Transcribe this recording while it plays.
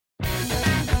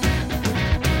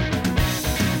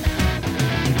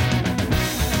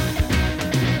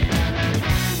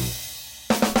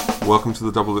Welcome to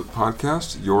the Double Loop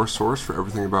Podcast, your source for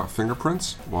everything about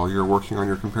fingerprints. While you're working on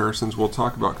your comparisons, we'll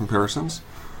talk about comparisons.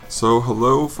 So,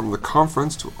 hello from the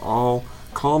conference to all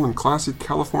calm and classy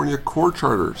California core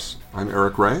charters. I'm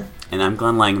Eric Ray. And I'm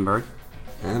Glenn Langenberg.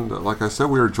 And like I said,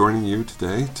 we are joining you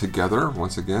today together,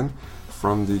 once again,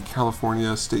 from the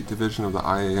California State Division of the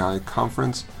IAI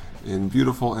Conference in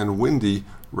beautiful and windy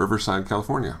Riverside,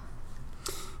 California.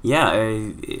 Yeah,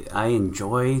 I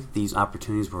enjoy these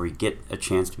opportunities where we get a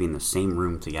chance to be in the same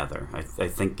room together. I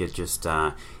think it just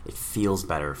it feels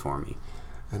better for me.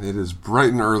 And it is bright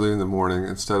and early in the morning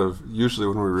instead of usually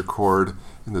when we record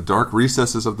in the dark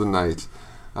recesses of the night.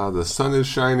 The sun is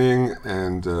shining,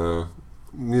 and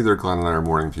neither Glenn and I are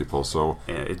morning people, so...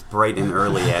 Yeah, it's bright and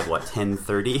early at,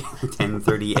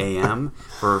 10:30 a.m.?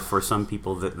 For some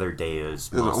people, that their day is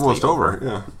almost over,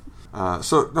 yeah.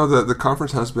 The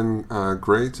conference has been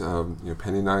great.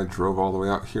 Penny and I drove all the way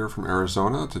out here from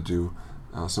Arizona to do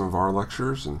some of our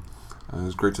lectures, and it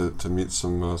was great to meet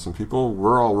some people.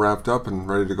 We're all wrapped up and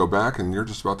ready to go back, and you're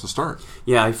just about to start.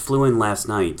 Yeah, I flew in last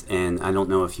night, and I don't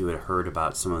know if you had heard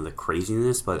about some of the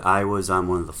craziness, but I was on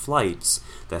one of the flights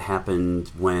that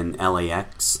happened when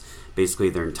LAX, basically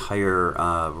their entire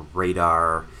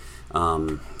radar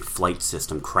flight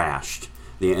system crashed.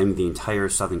 The entire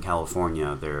Southern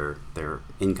California, their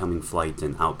incoming flight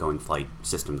and outgoing flight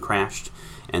system crashed,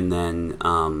 and then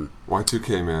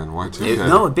Y2K, man, Y2K.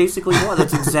 No, it basically was.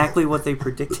 That's exactly what they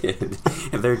predicted.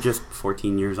 They're just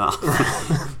 14 years off.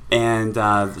 And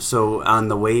so on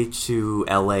the way to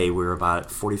LA, we were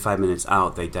about 45 minutes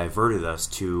out. They diverted us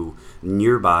to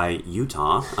nearby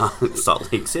Utah,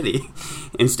 Salt Lake City,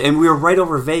 and we were right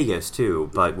over Vegas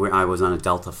too. But I was on a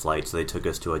Delta flight, so they took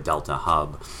us to a Delta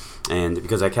hub. And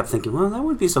because I kept thinking, well, that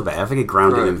wouldn't be so bad if I get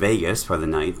grounded in Vegas for the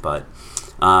night. But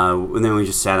and then we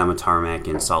just sat on a tarmac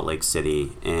in Salt Lake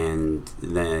City, and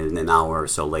then an hour or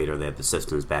so later, they had the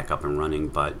systems back up and running.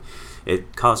 But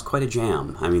it caused quite a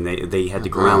jam. I mean, they had to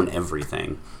ground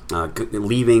everything,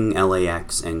 leaving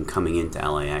LAX and coming into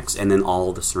LAX, and then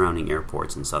all the surrounding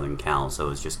airports in Southern Cal. So it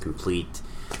was just complete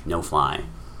no fly.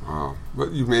 Wow!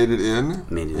 But you made it in.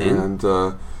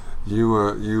 And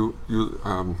you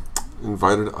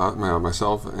invited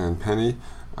myself and Penny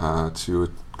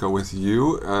to go with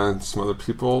you and some other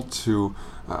people to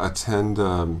attend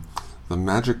the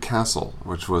Magic Castle,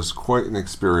 which was quite an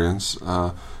experience.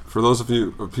 For those of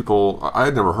you people, I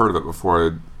had never heard of it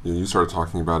before you started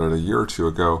talking about it a year or two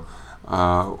ago.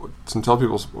 Tell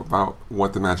people about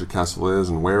what the Magic Castle is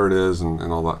and where it is and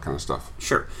all that kind of stuff.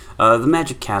 Sure. The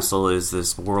Magic Castle is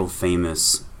this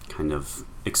world-famous kind of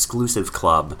exclusive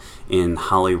club in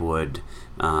Hollywood,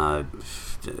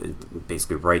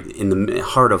 basically right in the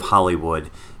heart of Hollywood,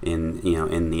 in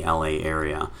the LA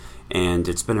area, and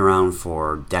it's been around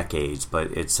for decades.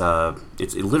 But it's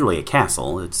literally a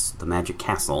castle. It's the Magic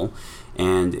Castle,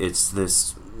 and it's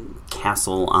this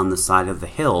castle on the side of the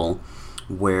hill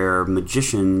where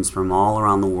magicians from all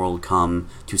around the world come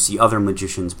to see other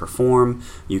magicians perform.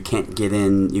 You can't get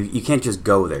in. You can't just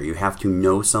go there. You have to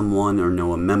know someone or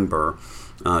know a member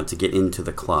to get into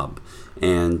the club.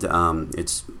 And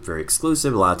it's very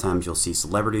exclusive. A lot of times you'll see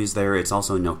celebrities there. It's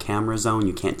also no camera zone.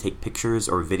 You can't take pictures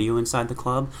or video inside the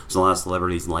club. So a lot of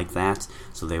celebrities like that.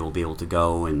 So they will be able to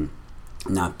go and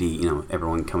not be,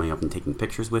 everyone coming up and taking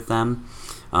pictures with them.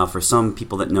 For some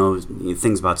people that know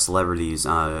things about celebrities,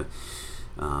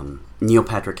 Neil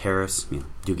Patrick Harris,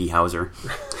 Doogie Howser,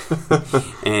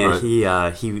 and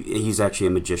right. He's actually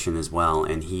a magician as well,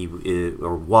 and he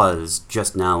was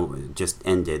just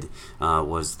ended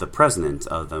was the president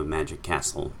of the Magic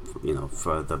Castle,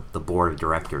 for the board of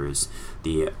directors.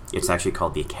 It's actually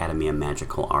called the Academy of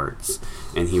Magical Arts,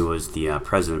 and he was the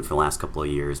president for the last couple of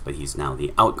years, but he's now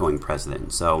the outgoing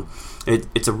president. So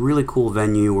it's a really cool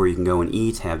venue where you can go and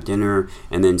eat, have dinner,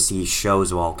 and then see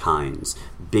shows of all kinds.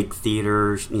 Big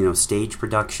theaters, stage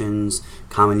productions,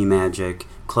 comedy magic,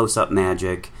 close-up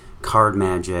magic, card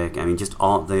magic. I mean, just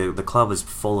all the club is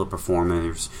full of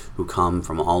performers who come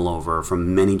from all over,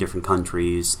 from many different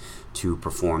countries to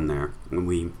perform there. And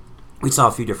we saw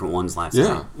a few different ones last night.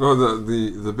 Yeah, no,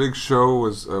 the big show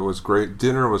was great.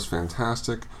 Dinner was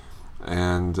fantastic,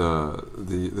 and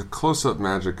the close-up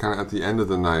magic kind of at the end of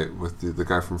the night with the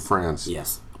guy from France,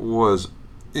 was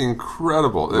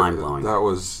incredible. Mind-blowing. That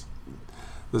was.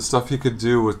 The stuff he could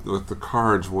do with the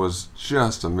cards was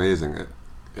just amazing.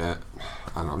 I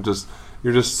don't know.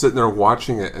 You're just sitting there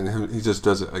watching it, and he just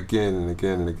does it again and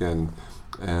again and again,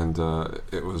 and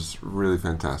it was really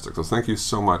fantastic. So thank you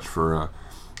so much for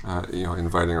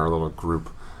inviting our little group.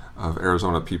 of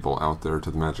Arizona people out there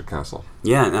to the Magic Castle.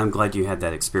 Yeah, and I'm glad you had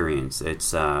that experience.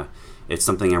 It's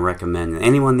something I recommend.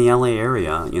 Anyone in the LA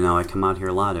area, I come out here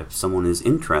a lot. If someone is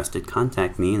interested,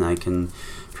 contact me, and I can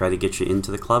try to get you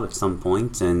into the club at some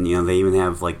point. And they even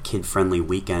have like kid-friendly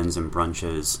weekends and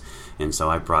brunches. And so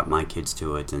I brought my kids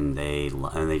to it, and they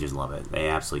just love it. They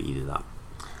absolutely eat it up.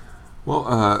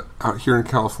 Well, out here in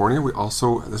California,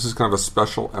 this is kind of a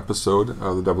special episode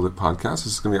of the Double Loop Podcast. This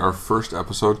is going to be our first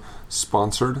episode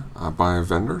sponsored by a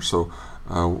vendor. So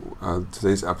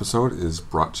today's episode is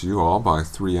brought to you all by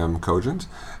 3M Cogent.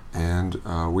 And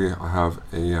we have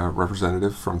a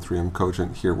representative from 3M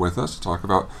Cogent here with us to talk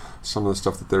about some of the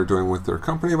stuff that they're doing with their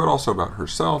company, but also about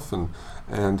herself.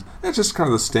 And it's just kind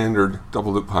of the standard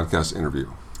Double Loop Podcast interview.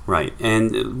 Right.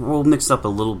 And we'll mix up a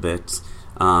little bit.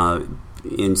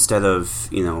 Instead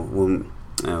of,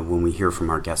 when we hear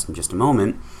from our guest in just a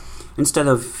moment, instead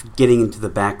of getting into the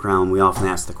background, we often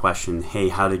ask the question, hey,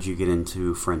 how did you get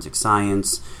into forensic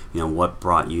science? What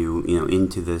brought you,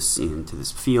 into this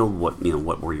field?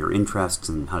 What were your interests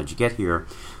and how did you get here?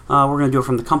 We're going to do it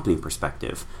from the company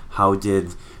perspective. How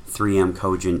did 3M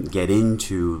Cogent get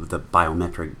into the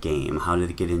biometric game? How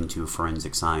did it get into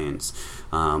forensic science?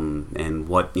 And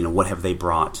what have they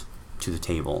brought to the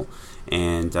table?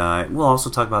 And we'll also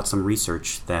talk about some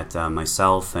research that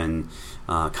myself and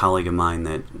a colleague of mine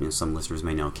that some listeners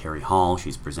may know, Carrie Hall,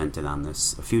 she's presented on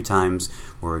this a few times,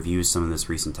 or reviewed some of this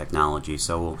recent technology.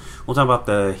 So we'll talk about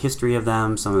the history of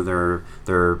them, some of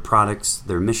their products,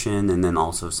 their mission, and then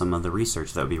also some of the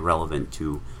research that would be relevant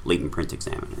to latent print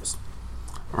examiners.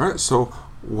 All right, so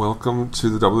welcome to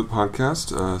the Double Loop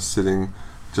Podcast. Sitting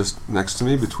just next to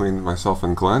me between myself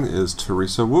and Glenn is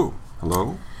Teresa Wu.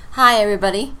 Hello. Hi,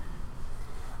 everybody.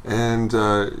 And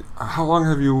how long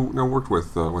have you worked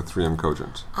with 3M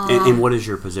Cogent? And what is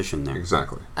your position there?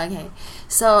 Exactly. Okay,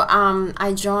 so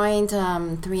I joined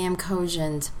 3M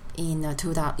Cogent in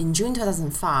June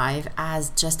 2005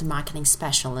 as just a marketing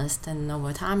specialist, and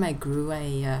over time I grew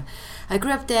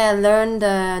up there, learned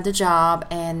the job,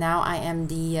 and now I am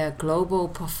the global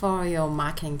portfolio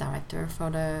marketing director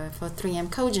for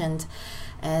 3M Cogent,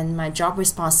 and my job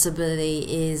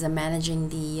responsibility is managing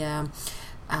the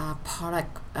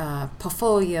product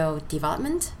portfolio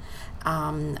development,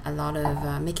 a lot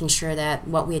of making sure that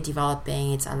what we are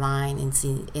developing it's aligned and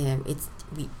it's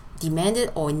demanded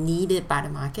or needed by the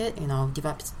market.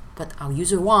 Developed what our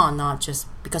user want, not just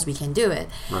because we can do it.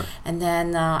 Right. And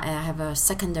then I have a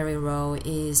secondary role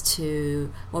is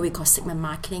to what we call segment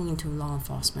marketing into law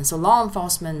enforcement. So law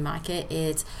enforcement market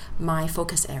is my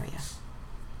focus area.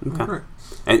 Okay. Right.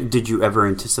 And did you ever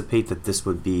anticipate that this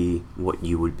would be what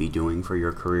you would be doing for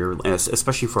your career,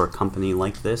 especially for a company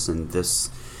like this and this,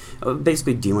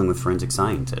 basically dealing with forensic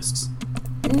scientists?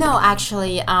 No,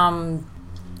 actually,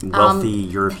 wealthy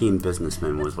European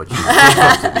businessman was what you were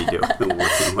supposed to be doing,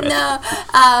 working with. No,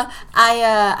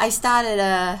 I started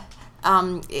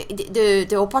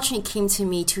the opportunity came to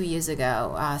me 2 years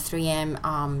ago.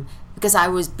 3M, because I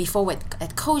was before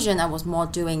at Cogent, I was more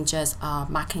doing just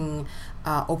marketing.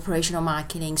 Operational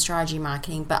marketing, strategy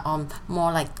marketing, but on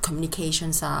more like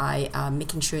communication side,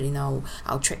 making sure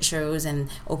our trade shows and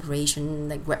operation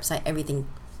like website, everything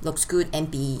looks good and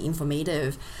be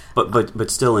informative. But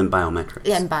still in biometrics.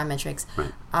 Yeah, in biometrics.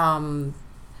 Right.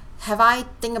 Have I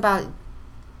think about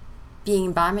being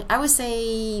in biometrics? I would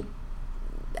say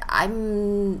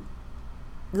I'm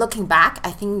looking back.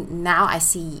 I think now I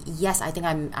see. Yes, I think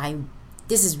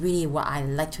this is really what I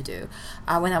like to do.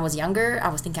 When I was younger, I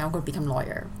was thinking I'm going to become a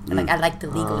lawyer. Like I like the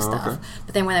legal stuff. Okay.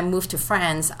 But then when I moved to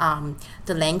France,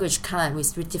 the language kind of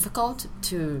was really difficult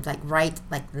to like write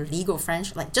like legal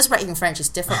French. Like just writing French is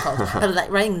difficult, but like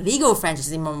writing legal French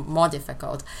is even more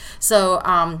difficult. So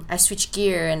I switched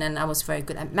gear, and then I was very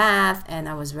good at math, and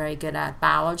I was very good at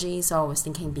biology. So I was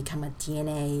thinking become a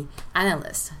DNA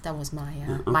analyst. That was my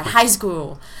my high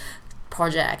school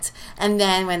project. And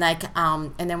then when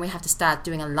and then we have to start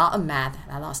doing a lot of math,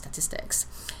 a lot of statistics.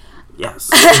 Yes.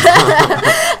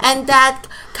 And that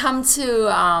come to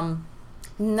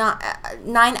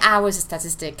 9 hours of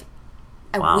statistic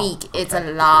a week. It's a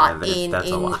lot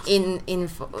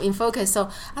in focus. So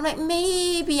I'm like,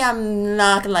 maybe I'm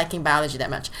not liking biology that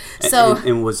much. So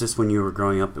and was this when you were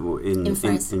growing up in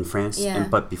France? In France? Yeah.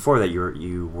 But before that,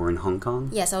 you were in Hong Kong?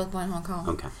 Yes, I was born in Hong Kong.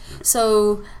 Okay.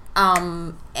 So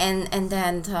and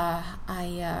then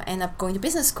I end up going to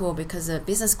business school, because the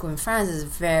business school in France is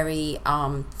very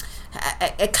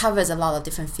it covers a lot of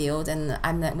different fields, and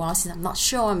I'm like, well, since I'm not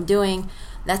sure what I'm doing,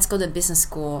 let's go to business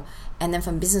school. And then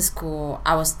from business school,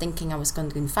 I was thinking I was going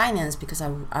to do in finance, because I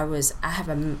have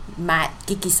a mad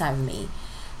geeky side of me,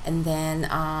 and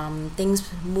then things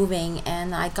moving,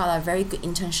 and I got a very good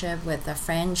internship with a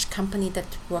French company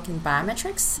that worked in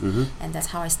biometrics, and that's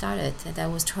how I started.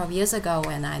 That was 12 years ago,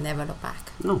 and I never looked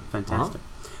back. Oh, fantastic.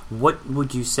 What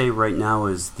would you say right now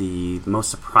is the most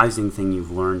surprising thing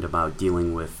you've learned about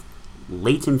dealing with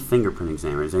latent fingerprint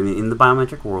examiners? I mean, in the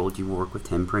biometric world, you work with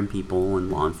temprint people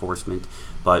and law enforcement,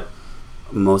 but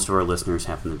most of our listeners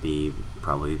happen to be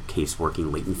probably case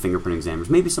working latent fingerprint examiners,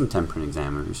 maybe some temprint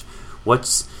examiners.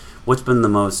 What's been the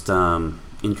most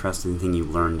interesting thing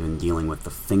you've learned in dealing with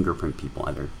the fingerprint people,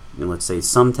 either, let's say,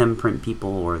 some temprint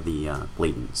people or the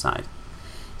latent side?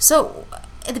 So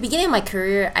at the beginning of my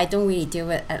career, I don't really deal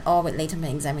with at all with latent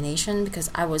examination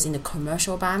because I was in the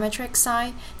commercial biometrics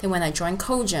side. Then when I joined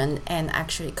Cogent, and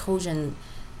actually Cogent,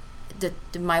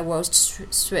 my world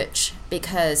switched,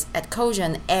 because at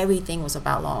Cogent everything was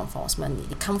about law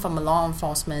enforcement. It come from a law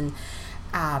enforcement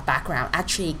background.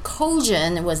 Actually,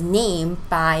 Cogent was named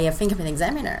by a fingerprint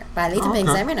examiner, by a latent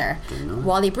examiner,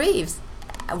 Wally Breves.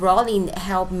 Wally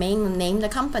helped Ming name the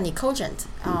company Cogent.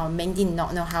 Ming did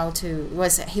not know how to.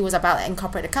 He was about to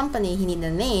incorporate a company. He needed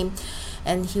a name,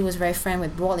 and he was very friend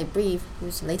with Wally Breves,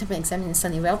 who's later been examined in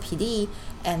Sunnyvale PD,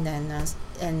 and then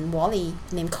and Wally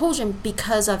named Cogent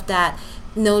because of that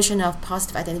notion of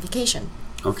positive identification.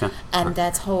 Okay. And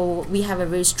that's how we have a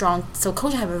very strong. So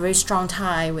Cogent have a very strong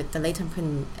tie with the latent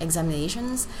print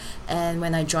examinations. And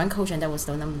when I joined Cogent, that was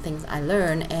the number of things I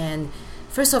learned. And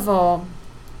first of all,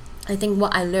 I think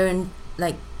what I learned,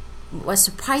 like what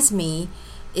surprised me,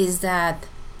 is that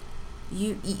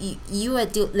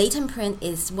latent print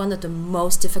is one of the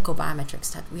most difficult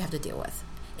biometrics that we have to deal with.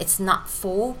 It's not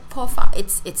full profile.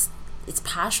 It's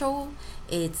partial.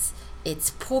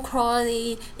 It's poor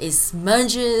quality, it's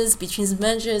merges,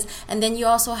 and then you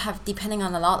also have, depending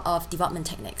on a lot of development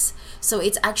techniques. So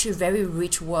it's actually a very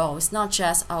rich world. It's not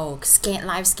just,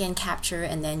 live scan capture,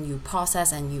 and then you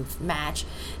process and you match.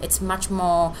 It's much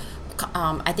more,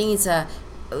 I think it's a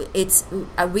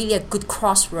really a good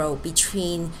crossroad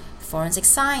between forensic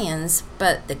science,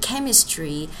 but the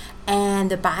chemistry and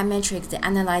the biometrics, the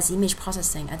analyze image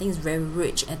processing, I think is very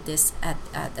rich at this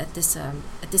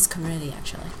community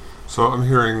actually. So I'm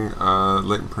hearing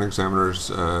latent print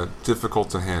examiners difficult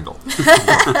to handle.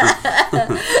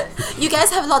 You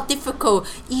guys have a lot of difficult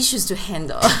issues to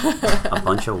handle. A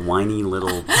bunch of whiny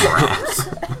little brats.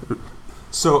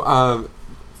 So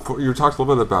you talked a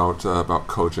little bit about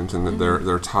Cogent and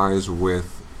their ties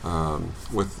with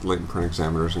latent print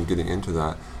examiners and getting into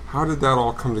that. How did that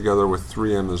all come together with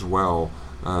 3M as well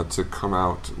to come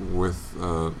out with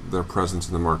their presence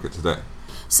in the market today?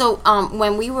 So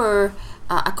when we were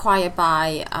acquired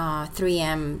by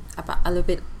 3M about a little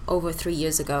bit over 3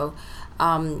 years ago,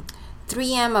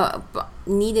 3M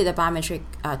needed a biometric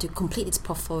to complete its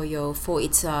portfolio for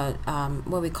its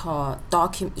what we call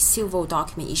civil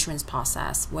document issuance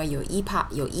process, where your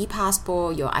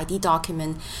e-passport, your ID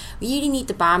document, we really need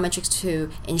the biometrics to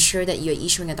ensure that you're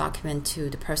issuing a document to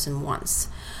the person once.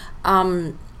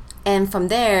 And from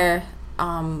there,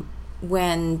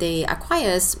 when they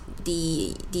acquire us,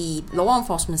 the law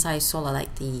enforcement side is sort of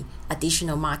like the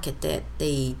additional market that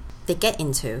they get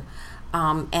into.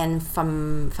 And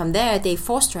from there, they're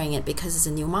fostering it because it's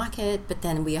a new market, but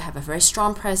then we have a very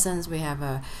strong presence. We have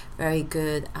a very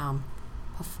good,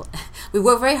 we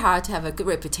work very hard to have a good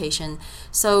reputation.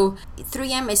 So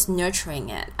 3M is nurturing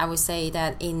it. I would say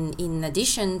that in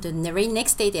addition, the very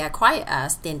next day they acquired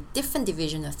us, then different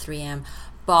division of 3M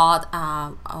bought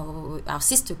our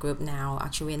sister group now.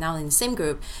 Actually, we're now in the same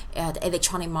group, the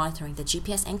electronic monitoring, the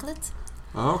GPS anklet.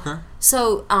 Oh, okay.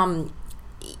 So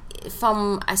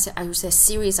from I would say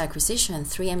series acquisition,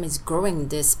 3M is growing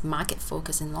this market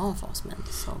focus in law enforcement.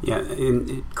 So yeah,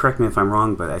 and correct me if I'm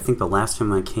wrong, but I think the last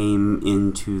time I came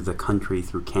into the country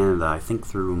through Canada, I think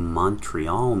through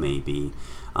Montreal maybe,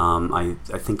 I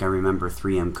think I remember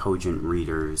 3M Cogent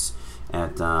readers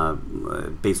at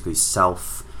basically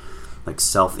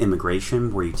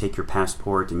self-immigration, where you take your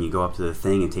passport and you go up to the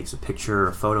thing, it takes a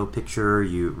photo picture,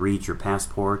 you read your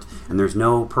passport, and there's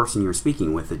no person you're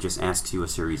speaking with. It just asks you a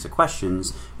series of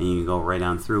questions, and you go right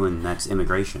on through, and that's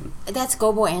immigration. That's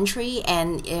global entry,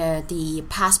 and the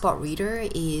passport reader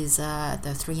is the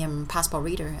 3M passport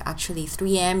reader. Actually,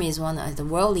 3M is one of the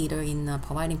world leader in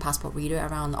providing passport reader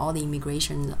around all the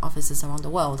immigration offices around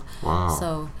the world. Wow.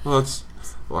 So, well, that's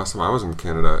the last time I was in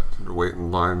Canada, to wait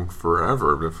in line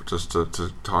forever just to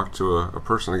talk to a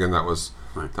person. Again, that was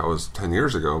 10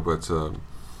 years ago, but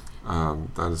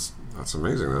that's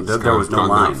amazing. There was no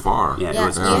line that far. Yeah, you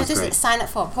have to sign up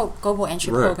for a global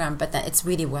entry program, but it's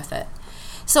really worth it.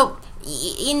 So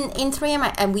in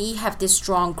 3M, we have this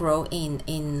strong growth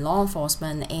in law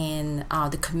enforcement, and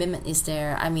the commitment is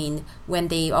there. I mean, when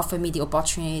they offered me the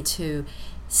opportunity to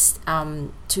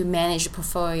manage the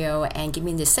portfolio and give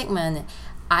me this segment,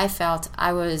 I felt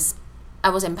I was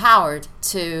empowered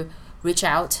to reach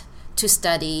out, to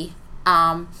study,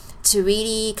 to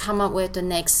really come up with the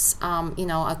next,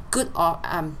 a good,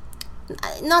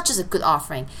 not just a good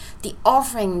offering, the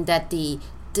offering that the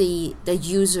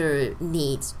user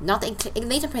needs, not the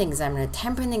latent print examiner,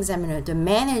 temp-print examiner, the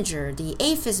manager, the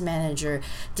APHIS manager,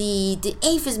 the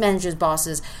APHIS manager's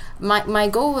bosses. My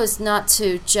goal was not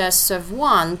to just serve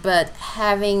one, but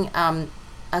having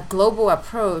a global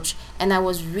approach, and I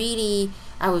was really,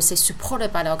 I would say,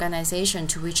 supported by the organization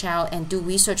to reach out and do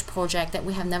research project that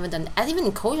we have never done, as even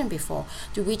in Cogent before,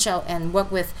 to reach out and work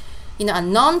with a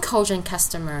non-Cogent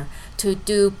customer to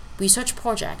do research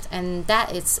project, and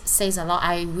that says a lot.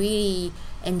 I really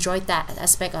enjoyed that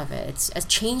aspect of it. It's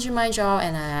changing my job,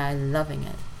 and I'm loving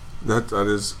it. That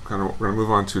is kind of what we're going to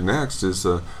move on to next. Is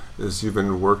you've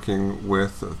been working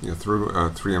with through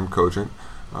 3M Cogent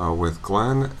with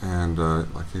Glenn and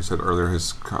like you said earlier,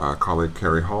 his colleague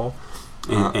Carrie Hall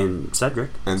and Cedric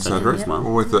as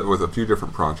well, with a few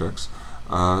different projects.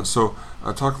 So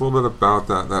talk a little bit about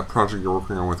that project you're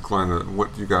working on with Glenn, and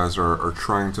what you guys are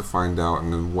trying to find out,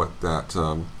 and then what that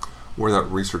where that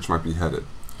research might be headed.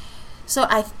 So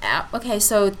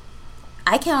so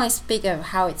I can only speak of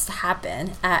how it's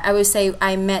happened. I would say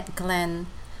I met Glenn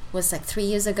was like 3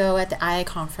 years ago at the IA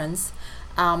conference,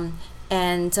 and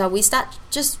we start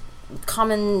just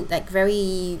common, like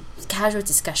very casual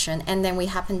discussion, and then we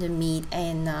happened to meet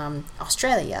in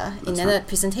Australia. That's in another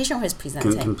presentation who was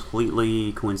presenting.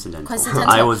 Completely coincidental.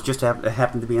 I was just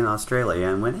happened to be in Australia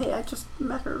and went, hey, I just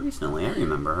met her recently. I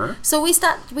remember her. So we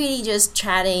start really just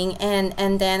chatting,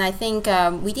 and then I think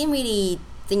we didn't really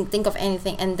think of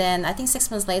anything, and then I think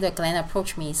 6 months later, Glenn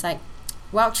approached me. It's like,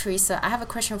 well, Teresa, I have a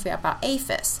question for you about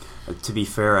APHIS. To be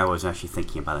fair, I was actually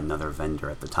thinking about another vendor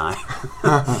at the time,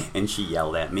 and she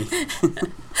yelled at me.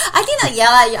 I did not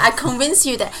yell at you. I convinced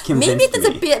you that maybe there's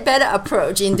a bit better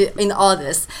approach in all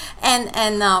this,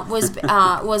 and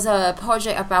was a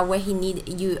project about where he needed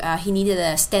a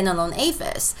standalone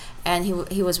APHIS, and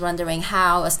he was wondering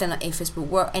how a standalone APHIS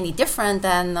would work any different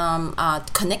than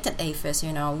connected APHIS.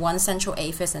 One central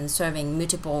APHIS and serving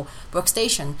multiple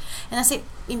workstation. And I said,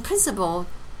 in principle,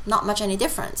 not much any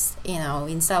difference.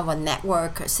 Instead of a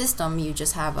network system, you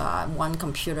just have one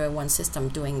computer, one system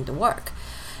doing the work.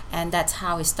 And that's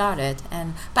how it started.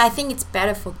 But I think it's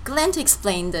better for Glenn to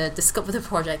explain the scope of the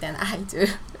project than I do.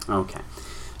 Okay.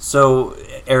 So,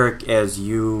 Eric, as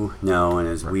you know, and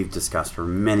as we've discussed for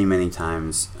many, many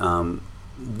times,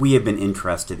 we have been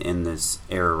interested in this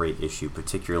error rate issue,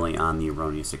 particularly on the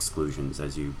erroneous exclusions,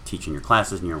 as you teach in your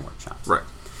classes and your workshops. Right.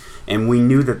 And we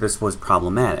knew that this was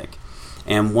problematic.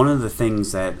 And one of the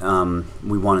things that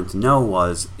we wanted to know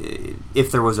was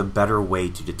if there was a better way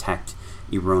to detect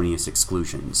erroneous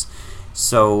exclusions.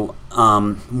 So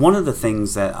one of the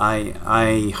things that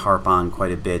I harp on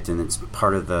quite a bit, and it's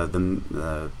part of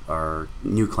our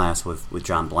new class with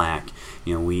John Black.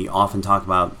 We often talk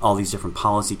about all these different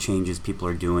policy changes people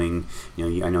are doing.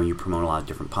 I know you promote a lot of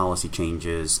different policy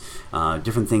changes,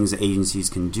 different things that agencies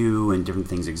can do, and different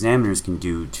things examiners can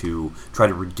do to try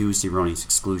to reduce erroneous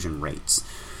exclusion rates.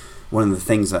 One of the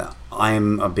things that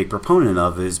I'm a big proponent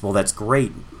of is, well, that's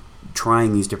great,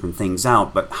 trying these different things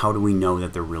out, but how do we know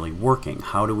that they're really working?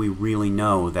 How do we really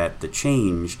know that the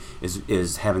change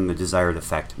is having the desired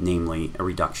effect, namely a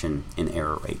reduction in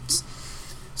error rates?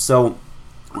 So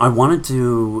I wanted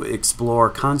to explore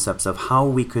concepts of how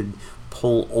we could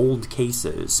pull old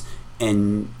cases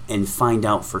and find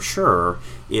out for sure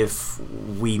if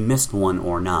we missed one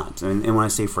or not. And when I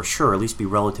say for sure, at least be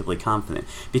relatively confident.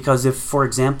 Because if, for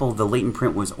example, the latent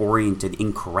print was oriented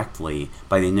incorrectly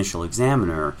by the initial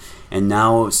examiner, and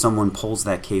now someone pulls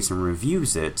that case and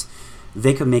reviews it,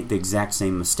 they could make the exact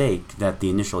same mistake that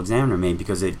the initial examiner made,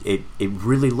 because it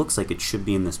really looks like it should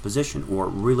be in this position, or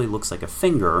it really looks like a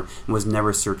finger and was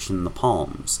never searched in the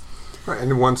palms. Right,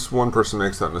 and once one person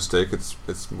makes that mistake,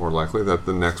 it's more likely that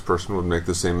the next person would make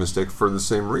the same mistake for the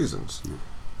same reasons. Yeah.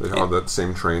 They have that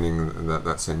same training and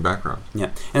that same background. Yeah,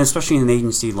 and especially in an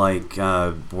agency like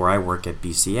where I work at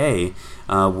BCA,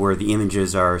 where the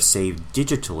images are saved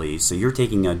digitally, so you're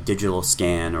taking a digital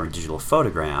scan or a digital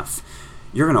photograph,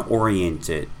 you're going to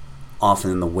orient it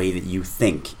often in the way that you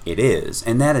think it is.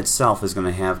 And that itself is going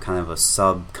to have kind of a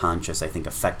subconscious, I think,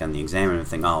 effect on the examiner to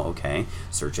think, oh, okay,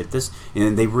 search at this.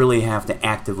 And they really have to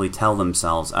actively tell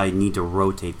themselves, I need to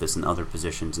rotate this in other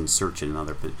positions and search it in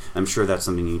other positions. I'm sure that's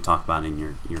something you talk about in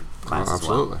your class as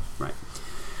well. Absolutely. Right.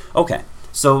 Okay.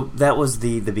 So that was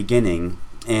the beginning.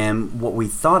 And what we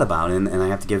thought about, and I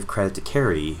have to give credit to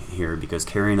Carrie here, because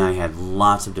Carrie and I had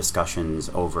lots of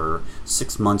discussions over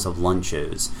 6 months of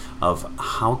lunches of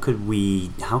how could we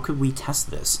test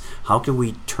this? How could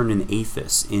we turn an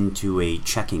APHIS into a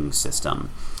checking system?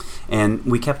 And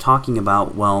we kept talking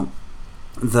about, well,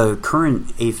 the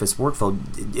current APHIS workflow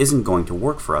isn't going to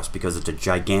work for us because it's a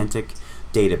gigantic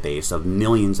database of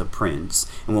millions of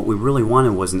prints, and what we really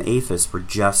wanted was an APHIS for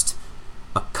just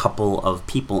a couple of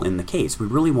people in the case. We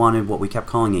really wanted what we kept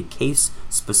calling a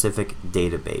case-specific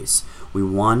database. We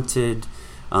wanted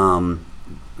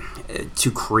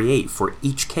to create for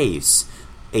each case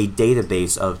a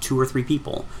database of 2 or 3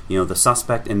 people, the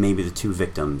suspect and maybe the 2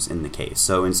 victims in the case.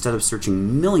 So instead of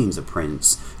searching millions of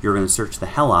prints, you're going to search the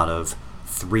hell out of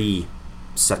 3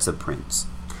 sets of prints.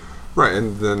 Right,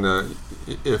 and then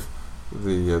if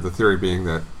the theory being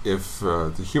that if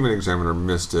the human examiner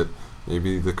missed it,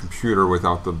 maybe the computer,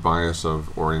 without the bias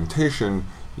of orientation,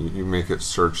 you make it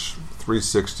search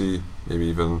 360, maybe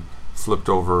even flipped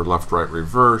over, left, right,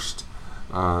 reversed.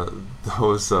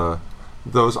 Those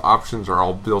options are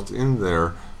all built in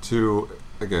there to,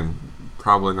 again,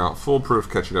 probably not foolproof,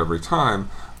 catch it every time,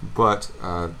 but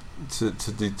to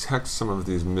detect some of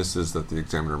these misses that the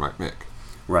examiner might make.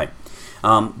 Right.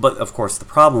 But of course, the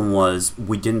problem was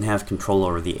we didn't have control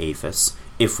over the APHIS.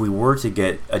 If we were to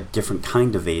get a different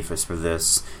kind of APHIS for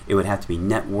this, it would have to be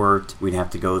networked. We'd have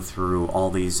to go through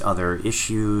all these other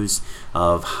issues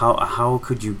of how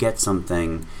could you get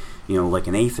something, like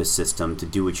an APHIS system to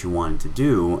do what you wanted to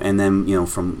do, and then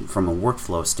from a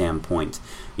workflow standpoint,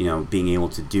 being able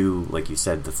to do, like you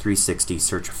said, the 360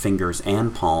 search fingers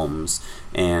and palms,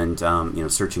 and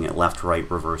searching at left, right,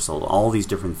 reversal, all these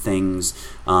different things.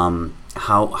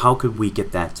 How could we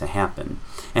get that to happen?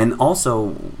 And also,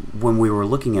 when we were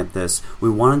looking at this, we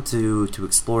wanted to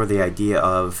explore the idea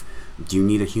of, do you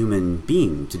need a human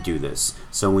being to do this?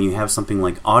 So when you have something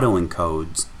like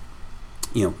autoencodes,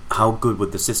 how good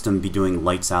would the system be doing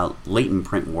lights out latent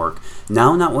print work?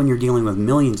 Now, not when you're dealing with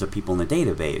millions of people in the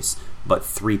database, but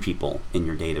 3 people in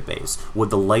your database.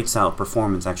 Would the lights out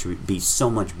performance actually be so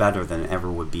much better than it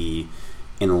ever would be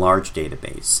in a large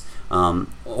database?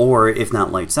 Or if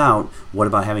not lights out, what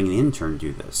about having an intern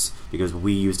do this? Because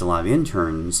we used a lot of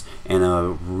interns, and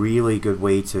a really good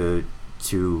way to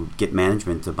get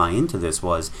management to buy into this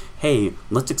was, hey,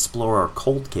 let's explore our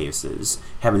cold cases,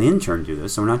 have an intern do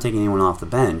this, so we're not taking anyone off the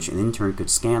bench. An intern could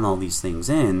scan all these things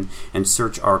in and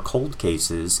search our cold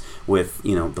cases with,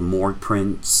 the morgue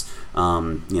prints,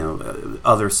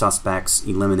 other suspects,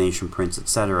 elimination prints,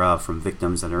 etc., from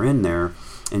victims that are in there,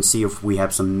 and see if we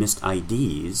have some missed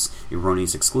IDs,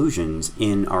 erroneous exclusions,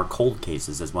 in our cold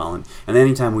cases as well. And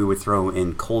anytime we would throw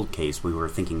in cold case, we were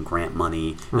thinking grant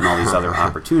money and all these other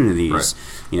opportunities,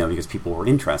 right, because people were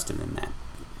interested in that.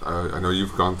 I know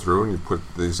you've gone through and you've put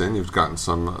these in. You've gotten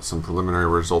some preliminary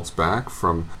results back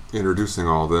from introducing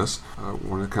all this. I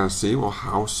want to kind of see, well,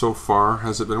 how so far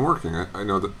has it been working? I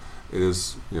know that it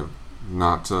is,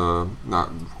 not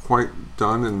quite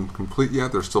done and complete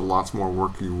yet. There's still lots more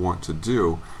work you want to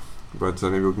do, but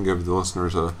maybe we can give the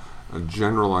listeners a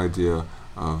general idea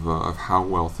of how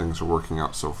well things are working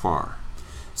out so far.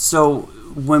 So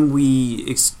when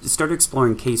we started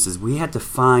exploring cases, we had to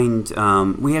find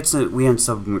we had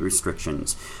some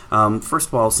restrictions. First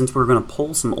of all, since we were going to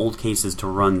pull some old cases to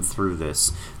run through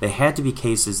this, they had to be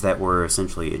cases that were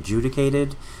essentially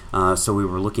adjudicated. So we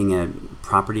were looking at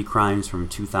property crimes from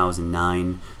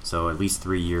 2009, so at least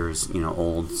 3 years,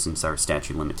 old, since our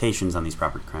statute of limitations on these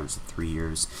property crimes is 3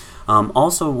 years.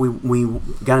 Also, we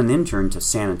got an intern to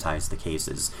sanitize the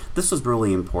cases. This was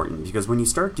really important because when you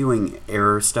start doing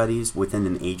error studies within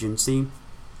an agency,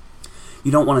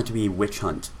 you don't want it to be a witch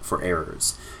hunt for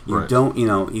errors. You don't,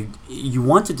 you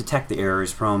want to detect the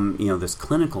errors from, this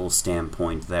clinical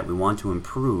standpoint that we want to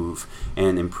improve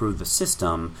the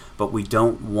system, but we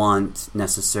don't want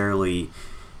necessarily,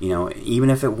 even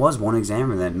if it was one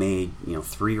examiner that made,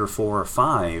 3 or 4 or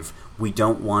 5, we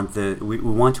don't want we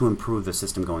want to improve the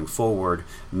system going forward,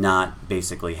 not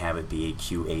basically have it be a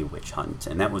QA witch hunt.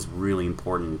 And that was really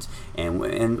important.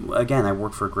 And again, I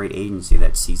work for a great agency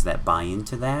that sees that, buy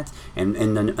into that, and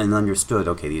understood,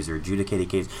 okay, these are adjudicated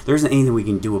cases. There isn't anything we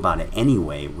can do about it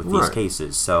anyway with these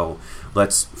cases. So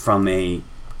let's, from a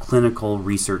clinical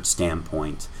research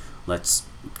standpoint, let's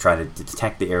try to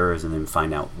detect the errors and then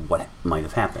find out what might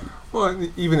have happened. Well,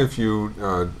 even if you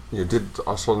did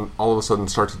also all of a sudden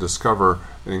start to discover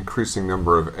an increasing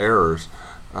number of errors,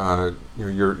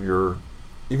 your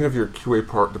even if your QA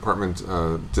department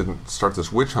didn't start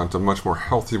this witch hunt, a much more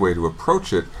healthy way to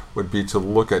approach it would be to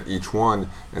look at each one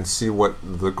and see what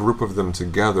the group of them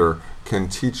together can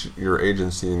teach your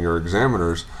agency and your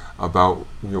examiners about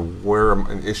where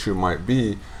an issue might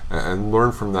be, and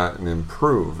learn from that and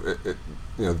improve.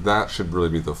 That should really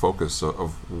be the focus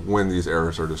of when these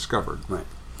errors are discovered. Right.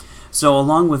 So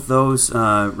along with those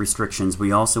restrictions,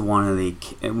 we also wanted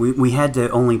we had to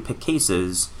only pick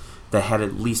cases that had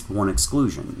at least one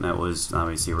exclusion. That was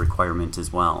obviously a requirement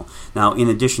as well. Now, in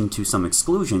addition to some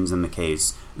exclusions in the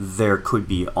case, there could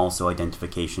be also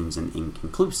identifications and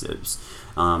inconclusives.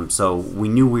 So we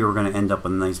knew we were going to end up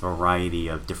with a nice variety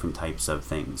of different types of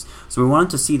things. So we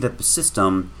wanted to see that the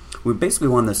system, we basically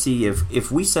wanted to see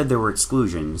if we said there were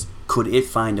exclusions, could it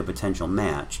find a potential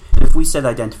match? And if we said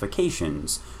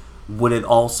identifications, would it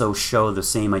also show the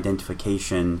same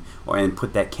identification and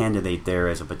put that candidate there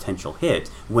as a potential hit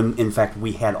when, in fact,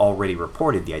 we had already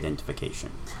reported the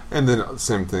identification? And then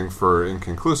same thing for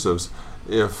inconclusives.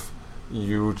 If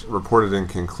you reported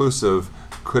inconclusive,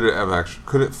 could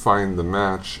it find the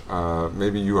match?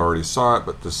 Maybe you already saw it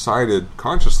but decided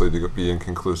consciously to be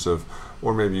inconclusive,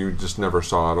 or maybe you just never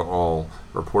saw it at all,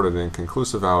 reported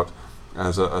inconclusive out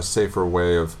as a safer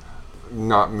way of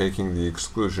not making the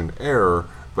exclusion error,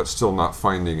 but still not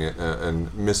finding it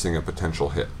and missing a potential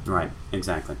hit. Right,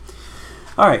 exactly.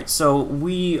 All right, so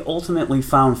we ultimately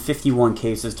found 51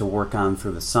 cases to work on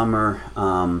through the summer,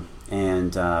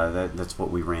 and that's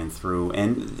what we ran through.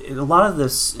 And a lot of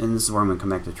this, and this is where I'm going to come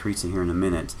back to Teresa here in a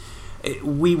minute,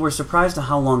 we were surprised at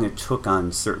how long it took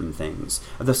on certain things.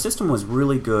 The system was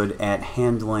really good at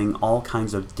handling all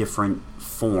kinds of different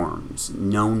forms,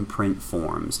 known print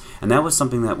forms. And that was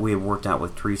something that we had worked out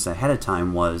with Teresa ahead of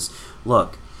time was,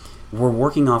 look, we're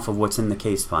working off of what's in the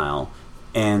case file,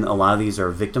 and a lot of these are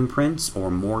victim prints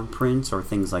or morgue prints or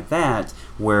things like that,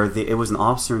 where it was an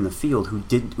officer in the field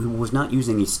who was not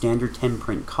using a standard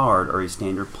 10-print card or a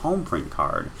standard palm print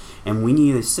card. And we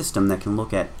need a system that can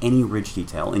look at any ridge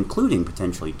detail, including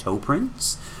potentially toe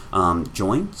prints,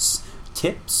 joints,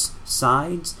 tips,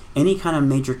 sides, any kind of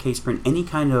major case print, any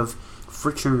kind of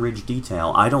friction ridge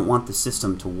detail. I don't want the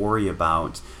system to worry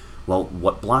about, well,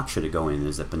 what block should it go in?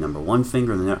 Is it the number one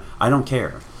finger? I don't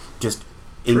care. Just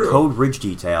encode ridge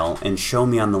detail and show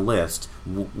me on the list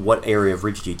what area of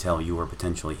ridge detail you were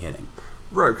potentially hitting.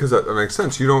 Right, because that makes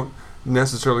sense. You don't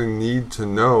necessarily need to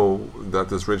know that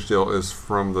this ridge detail is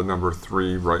from the number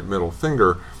 3 right middle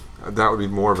finger. That would be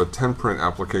more of a 10-print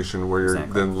application where you're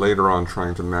then later on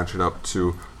trying to match it up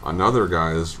to another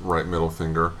guy's right middle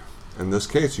finger. In this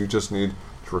case, you just need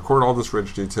to record all this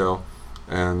ridge detail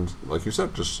and, like you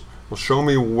said, just show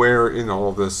me where in all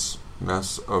of this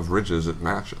mess of ridges it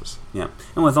matches. Yeah,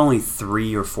 and with only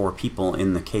 3 or 4 people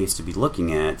in the case to be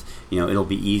looking at, it'll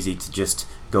be easy to just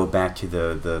go back to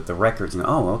the records and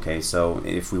okay, so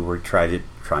if we were trying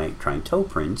toe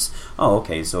prints,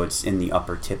 okay, so it's in the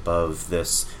upper tip of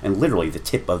this, and literally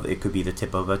it could be the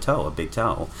tip of a toe, a big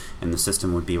toe, and the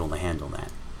system would be able to handle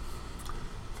that.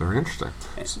 Very interesting.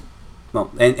 Well,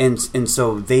 and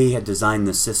so they had designed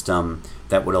the system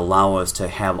that would allow us to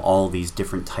have all these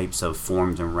different types of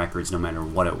forms and records no matter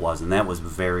what it was, and that was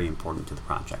very important to the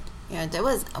project. Yeah, that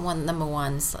was number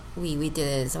one we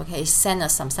did is, okay, send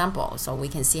us some samples so we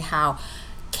can see how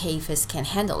CAFES can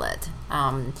handle it.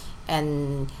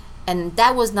 And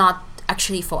that was not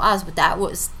actually for us, but that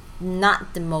was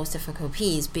not the most difficult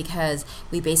piece because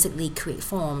we basically create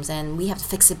forms and we have the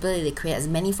flexibility to create as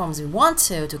many forms we want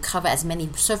to cover as many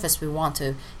surface we want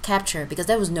to capture, because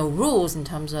there was no rules in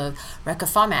terms of record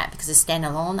format because it's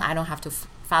standalone. I don't have to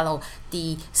follow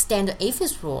the standard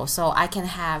APHIS rule, so I can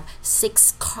have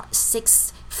six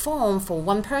form for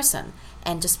one person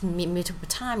and just multiple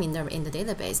time in the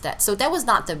database. That was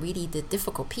not really the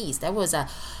difficult piece. That was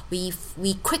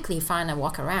we quickly find a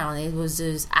workaround. It was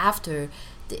just after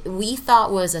we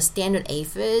thought was a standard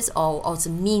APHIS or it's a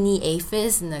mini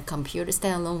APHIS in the computer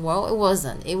standalone world. It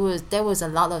wasn't. There was a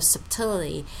lot of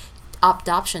subtlety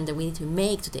adoption that we need to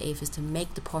make to the APHIS to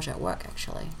make the project work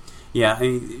actually. Yeah,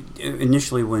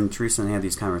 initially when Teresa and I had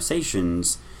these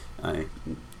conversations,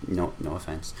 no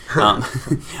offense,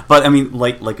 but I mean,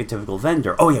 like a typical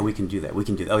vendor. Oh yeah, we can do that.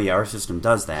 Oh yeah, our system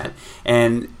does that.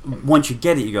 And once you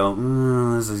get it, you go,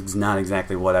 this is not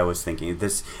exactly what I was thinking.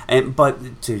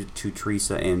 But to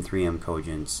Teresa and 3M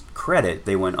Cogent's credit,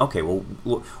 they went, okay, well,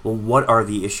 what are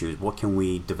the issues? What can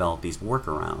we develop these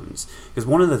workarounds? Because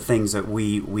one of the things that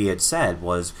we had said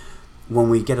was, when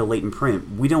we get a latent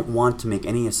print, we don't want to make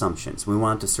any assumptions. We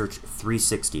want to search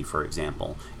 360, for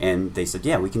example. And they said,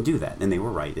 yeah, we can do that. And they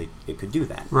were right. It could do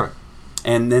that. Right.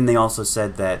 And then they also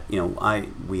said that,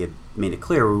 we had made it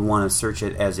clear we want to search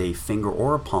it as a finger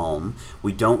or a palm.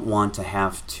 We don't want to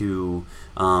have to,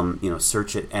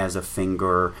 search it as a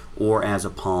finger or as a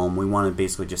palm. We want to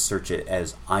basically just search it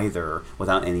as either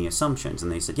without any assumptions.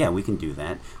 And they said, yeah, we can do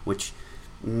that, which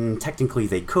technically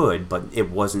they could, but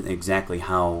it wasn't exactly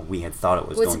how we had thought it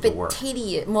was going to work. It was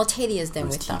a bit more tedious than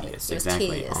we thought. It was exactly.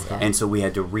 Tedious, okay. yeah. And so we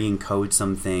had to re-encode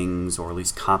some things, or at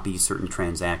least copy certain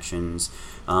transactions.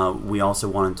 We also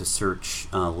wanted to search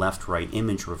left-right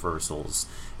image reversals,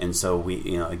 and so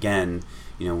we,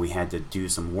 we had to do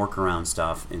some workaround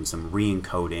stuff and some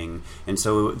re-encoding, and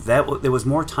so there was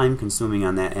more time consuming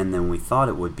on that end than we thought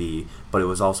it would be, but it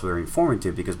was also very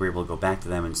informative because we were able to go back to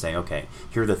them and say, okay,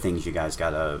 here are the things you guys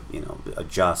got to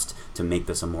adjust to make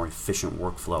this a more efficient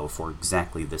workflow for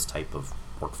exactly this type of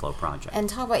workflow project. And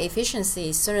talk about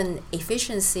efficiency, certain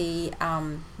efficiency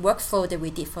workflow that we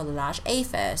did for the large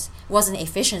AFIS wasn't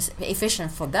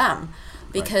efficient for them,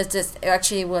 because this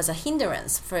actually was a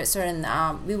hindrance for certain,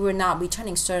 we were not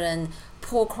returning certain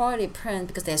poor quality print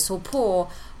because they're so poor.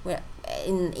 Where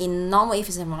in normal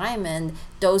AFIS environment,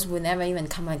 those would never even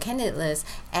come on candidate list,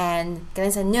 and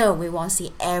Glenn said, no, we want to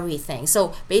see everything.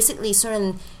 So basically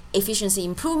certain efficiency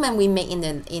improvement we make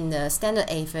in the standard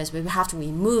AFIS, we have to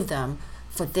remove them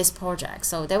for this project.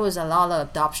 So there was a lot of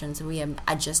adoptions we are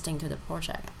adjusting to the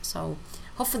project. So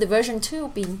hopefully the version 2 will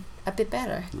be a bit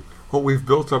better. Well, we've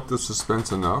built up the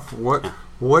suspense enough.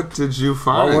 What did you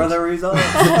find? What were the results?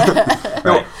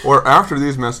 No, or after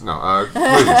these please,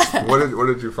 what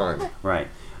did you find? Right.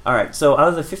 All right. So out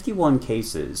of the 51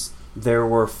 cases, there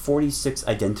were 46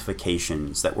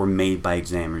 identifications that were made by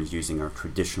examiners using our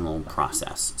traditional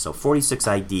process. So 46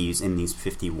 IDs in these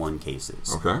 51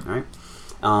 cases. Okay. All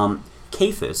right.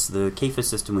 CAFIS, the CAFIS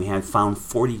system we had, found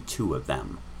 42 of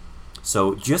them.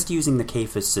 So just using the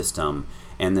CAFIS system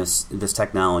and this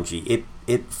technology,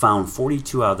 it found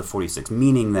 42 out of the 46,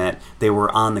 meaning that they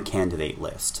were on the candidate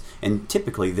list. And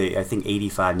typically, I think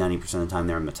 85-90% of the time,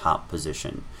 they're in the top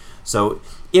position. So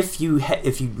if you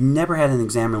never had an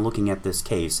examiner looking at this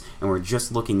case and were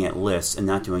just looking at lists and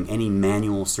not doing any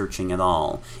manual searching at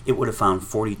all, it would have found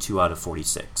 42 out of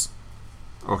 46.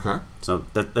 Okay. So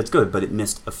that's good, but it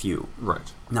missed a few.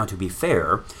 Right. Now, to be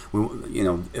fair,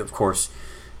 of course,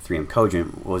 3M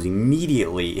Cogent was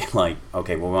immediately like,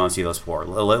 okay, well, we want to see those 4.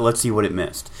 Let's see what it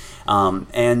missed.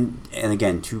 And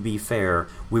again, to be fair,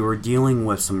 we were dealing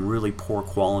with some really poor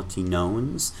quality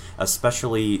knowns,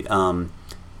 especially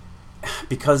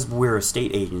because we're a state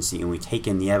agency and we take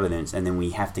in the evidence and then we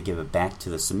have to give it back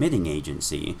to the submitting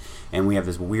agency, and we have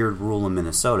this weird rule in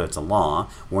Minnesota, it's a law,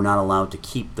 we're not allowed to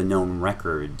keep the known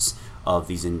records of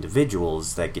these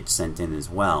individuals that get sent in as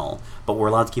well, but we're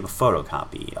allowed to keep a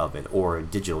photocopy of it or a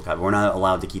digital copy. We're not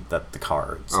allowed to keep the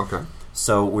cards. Okay.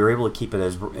 So we were able to keep it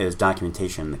as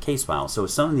documentation in the case file. So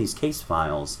some of these case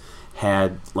files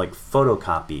had like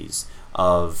photocopies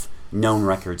of known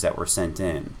records that were sent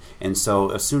in. And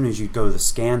so as soon as you go to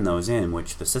scan those in,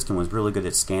 which the system was really good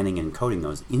at scanning and coding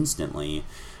those instantly,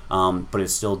 but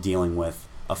it's still dealing with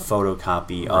a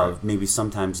photocopy of maybe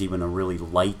sometimes even a really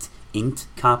light inked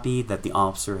copy that the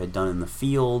officer had done in the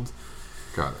field.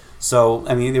 Got it. So,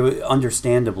 I mean, it was,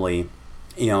 understandably,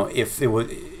 if it was,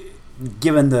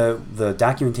 given the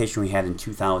documentation we had in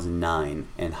 2009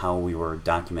 and how we were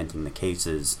documenting the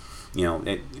cases,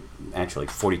 actually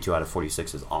 42 out of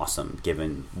 46 is awesome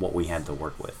given what we had to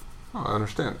work with. Oh, I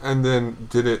understand. And then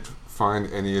did it find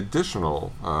any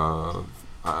additional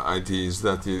IDs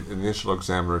that the initial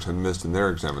examiners had missed in their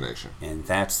examination? And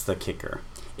that's the kicker.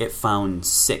 It found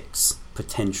 6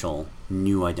 potential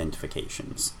new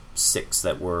identifications. 6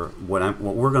 that were what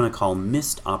we're going to call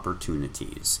missed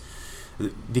opportunities,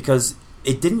 because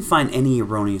it didn't find any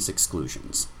erroneous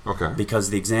exclusions. Okay.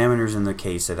 Because the examiners in the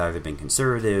case had either been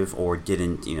conservative or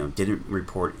didn't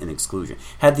report an exclusion.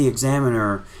 Had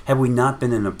we not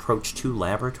been an approach to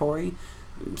laboratory,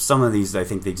 some of these I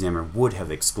think the examiner would have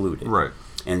excluded. Right.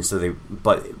 And so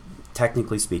but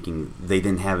technically speaking, they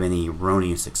didn't have any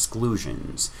erroneous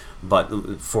exclusions.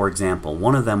 But, for example,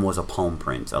 one of them was a palm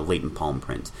print, a latent palm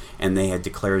print, and they had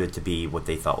declared it to be what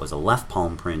they thought was a left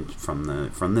palm print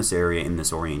from this area in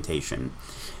this orientation.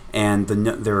 And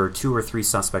there are 2 or 3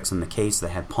 suspects in the case that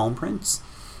had palm prints,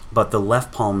 but the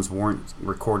left palms weren't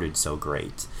recorded so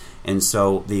great. And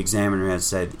so the examiner has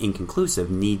said, inconclusive,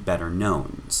 need better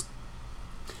knowns.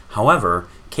 However,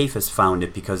 CAFIS found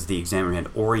it because the examiner had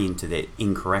oriented it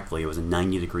incorrectly. It was a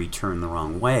 90-degree turn the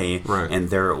wrong way, right. And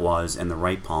there it was, and the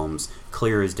right palms,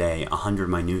 clear as day, 100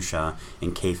 minutia,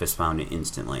 and CAFIS found it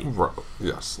instantly. Right.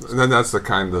 Yes, and then that's the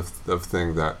kind of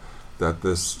thing that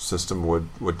this system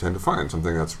would tend to find,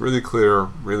 something that's really clear,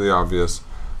 really obvious,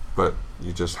 but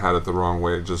you just had it the wrong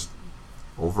way. It just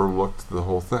overlooked the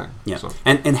whole thing. Yeah, So.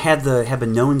 and had the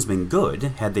knowns been good,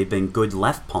 had they been good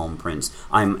left palm prints,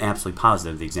 I'm absolutely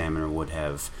positive the examiner would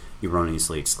have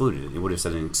erroneously excluded it. It would have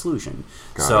said an exclusion.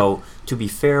 So, to be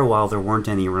fair, while there weren't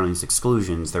any erroneous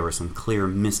exclusions, there were some clear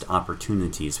missed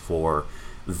opportunities for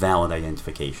valid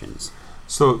identifications.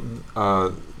 So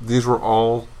these were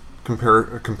all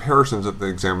comparisons that the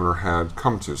examiner had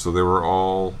come to. So they were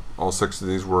all 6 of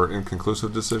these were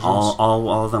inconclusive decisions?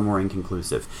 All of them were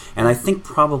inconclusive. And I think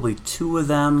probably 2 of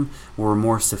them were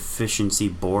more sufficiency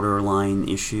borderline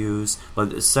issues,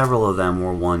 but several of them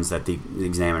were ones that the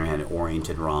examiner had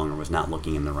oriented wrong or was not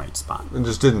looking in the right spot. And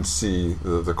just didn't see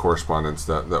the correspondence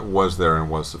that was there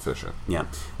and was sufficient. Yeah.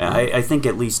 I think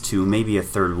at least 2, maybe a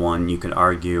third one, you could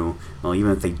argue, well, even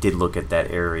if they did look at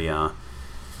that area,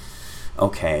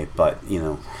 okay, but,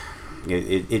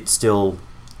 it still,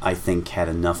 I think, had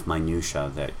enough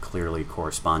minutia that clearly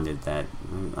corresponded that,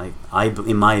 I,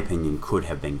 in my opinion, could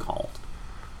have been called.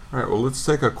 All right, well, let's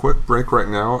take a quick break right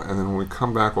now, and then when we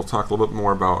come back, we'll talk a little bit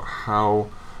more about how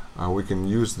we can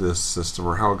use this system,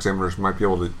 or how examiners might be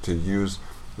able to use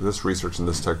this research and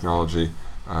this technology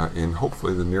in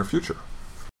hopefully the near future.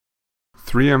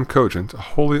 3M Cogent, a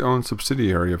wholly owned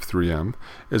subsidiary of 3M,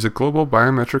 is a global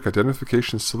biometric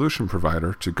identification solution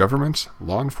provider to governments,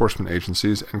 law enforcement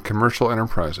agencies, and commercial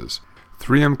enterprises.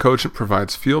 3M Cogent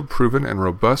provides field-proven and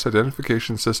robust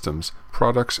identification systems,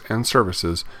 products, and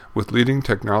services with leading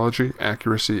technology,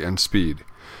 accuracy, and speed.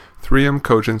 3M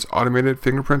Cogent's automated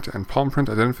fingerprint and palm print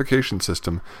identification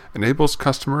system enables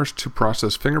customers to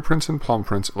process fingerprints and palm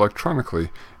prints electronically,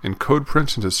 encode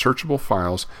prints into searchable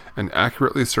files, and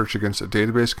accurately search against a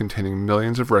database containing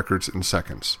millions of records in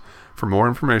seconds. For more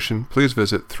information, please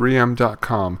visit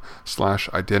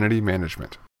 3m.com/identity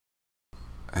management.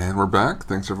 And we're back.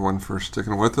 Thanks everyone for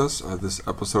sticking with us. This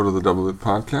episode of the Double Loop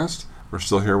Podcast. We're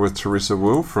still here with Teresa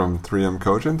Wu from 3M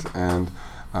Cogent and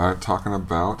talking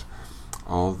about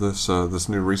all this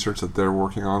new research that they're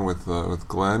working on with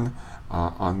Glenn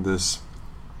on this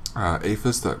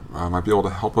APHIS that might be able to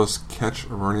help us catch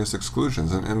erroneous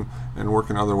exclusions and work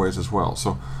in other ways as well.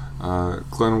 So,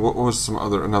 Glenn, what was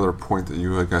another point that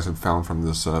you guys had found from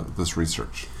this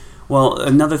research? Well,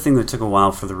 another thing that took a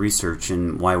while for the research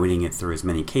and why we didn't get through as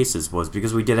many cases was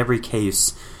because we did every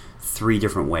case 3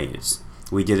 different ways.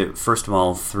 We did it, first of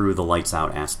all, through the lights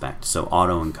out aspect, so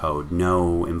auto-encode,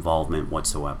 no involvement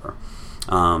whatsoever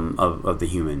of the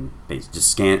human base. Just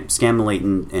scan the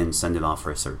latent and send it off for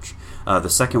a search. The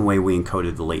second way we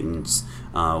encoded the latents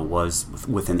was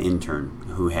with an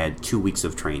intern who had 2 weeks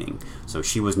of training. So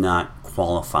she was not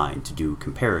qualified to do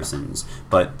comparisons,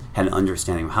 but had an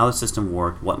understanding of how the system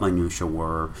worked, what minutia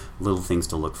were, little things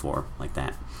to look for, like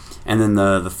that. And then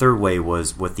the third way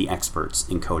was with the experts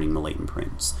encoding the latent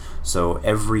prints. So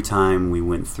every time we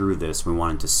went through this, we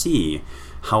wanted to see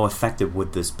how effective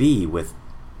would this be with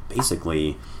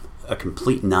basically a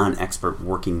complete non-expert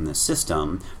working the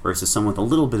system versus someone with a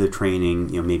little bit of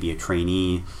training, maybe a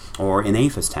trainee or an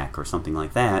APHIS tech or something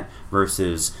like that,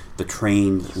 versus the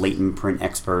trained latent print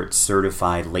expert,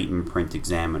 certified latent print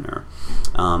examiner.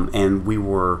 And we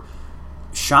were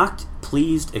shocked,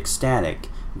 pleased, ecstatic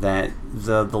that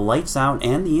the lights out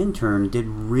and the intern did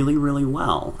really, really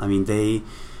well. I mean, they,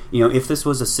 if this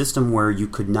was a system where you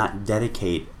could not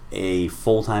dedicate a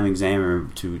full-time examiner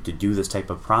to do this type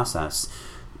of process,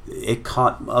 it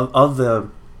caught of those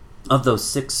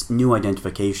 6 new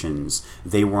identifications,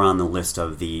 they were on the list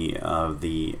of the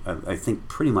I think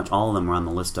pretty much all of them were on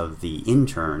the list of the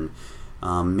intern.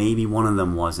 Maybe one of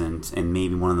them wasn't, and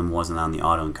maybe one of them wasn't on the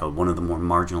autoencode, one of the more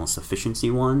marginal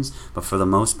sufficiency ones, but for the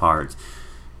most part,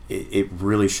 it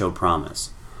really showed promise.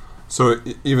 So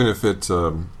even if it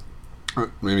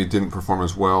maybe didn't perform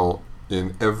as well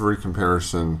in every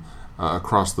comparison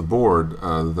across the board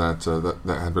that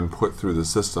had been put through the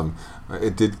system,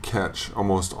 it did catch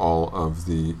almost all of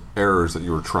the errors that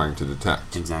you were trying to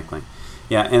detect. Exactly.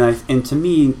 Yeah, and to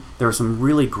me, there are some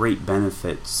really great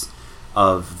benefits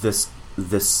of this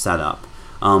setup.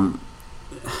 For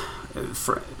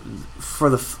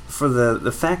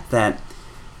the fact that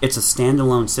it's a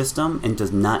standalone system and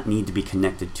does not need to be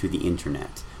connected to the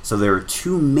internet. So there are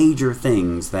 2 major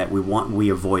things that we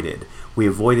avoided. We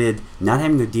avoided not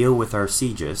having to deal with our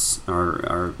CGIS,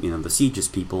 or the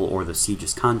CGIS people or the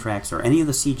CGIS contracts or any of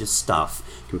the CGIS stuff,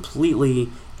 completely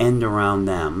end around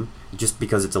them just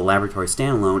because it's a laboratory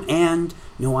standalone, and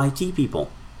no IT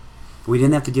people. We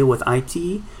didn't have to deal with IT.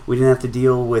 We didn't have to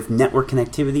deal with network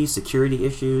connectivity, security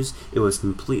issues. It was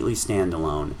completely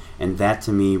standalone, and that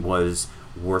to me was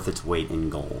worth its weight in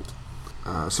gold.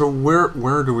 So where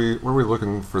are we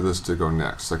looking for this to go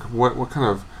next? Like what kind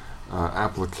of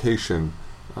application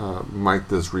might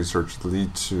this research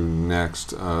lead to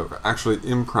next, actually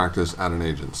in practice at an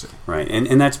agency? Right,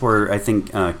 and that's where I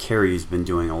think Carrie's been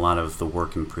doing a lot of the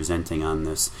work in presenting on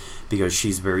this, because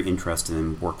she's very interested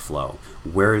in workflow.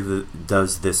 Where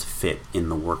does this fit in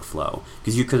the workflow?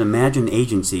 Because you could imagine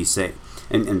agencies say,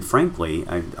 and frankly,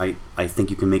 I think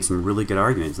you can make some really good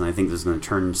arguments, and I think this is going to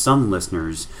turn some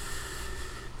listeners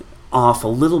off a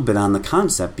little bit on the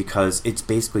concept, because it's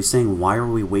basically saying, why are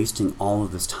we wasting all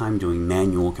of this time doing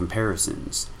manual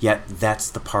comparisons? Yet that's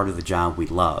the part of the job we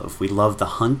love. We love the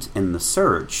hunt and the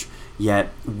search, yet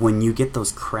when you get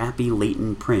those crappy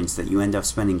latent prints that you end up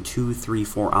spending 2, 3,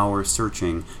 4 hours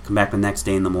searching, come back the next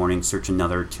day in the morning, search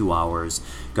another 2 hours,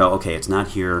 go, okay, it's not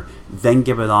here, then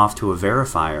give it off to a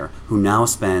verifier who now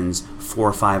spends 4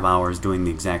 or 5 hours doing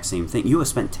the exact same thing. You have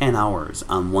spent 10 hours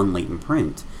on one latent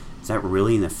print. Is that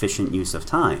really an efficient use of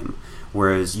time?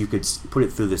 Whereas you could put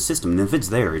it through the system, and if it's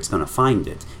there, it's going to find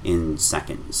it in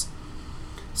seconds.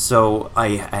 So I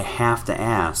have to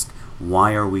ask,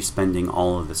 why are we spending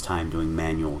all of this time doing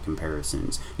manual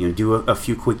comparisons? Do a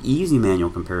few quick, easy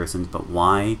manual comparisons, but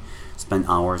why spend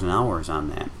hours and hours on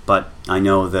that? But I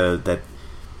know that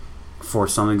for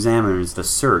some examiners, the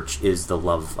search is the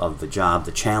love of the job,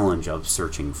 the challenge of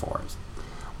searching for it.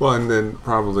 Well, and then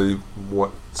probably what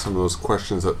some of those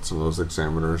questions that some of those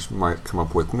examiners might come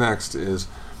up with next is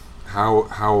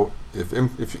how if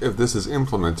this is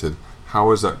implemented, how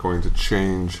is that going to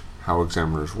change how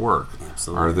examiners work?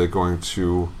 Absolutely. Are they going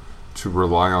to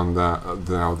rely on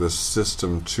this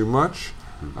system too much?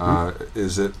 Mm-hmm.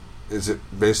 Is it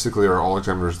basically, are all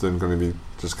examiners then going to be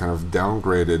just kind of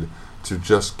downgraded to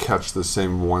just catch the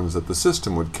same ones that the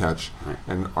system would catch, right,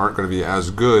 and aren't going to be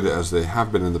as good as they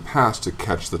have been in the past to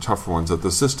catch the tougher ones that the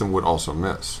system would also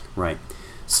miss? Right.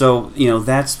 So,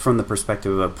 that's from the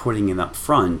perspective of putting it up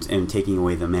front and taking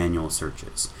away the manual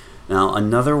searches. Now,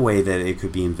 another way that it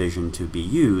could be envisioned to be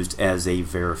used as a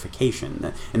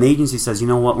verification. And the agency says, you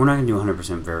know what, we're not going to do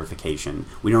 100% verification.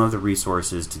 We don't have the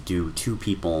resources to do 2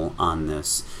 people on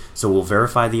this. So we'll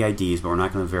verify the IDs, but we're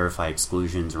not going to verify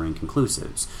exclusions or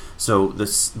inconclusives. So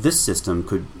this system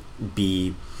could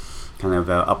be kind of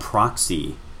a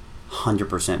proxy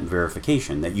 100%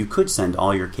 verification, that you could send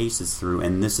all your cases through,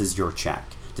 and this is your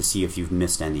check to see if you've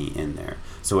missed any in there.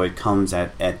 So it comes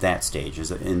at that stage,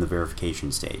 in the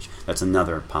verification stage. That's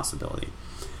another possibility.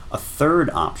 A third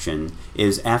option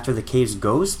is after the case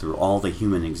goes through all the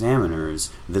human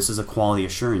examiners, this is a quality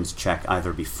assurance check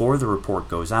either before the report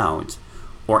goes out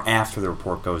or after the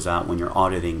report goes out when you're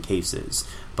auditing cases.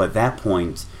 But at that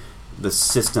point, the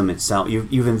system itself,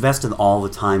 you've invested all the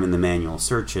time in the manual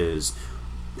searches.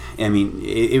 I mean,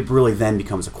 it really then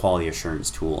becomes a quality assurance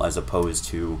tool as opposed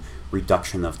to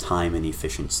reduction of time and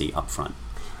efficiency up front.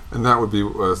 And that would be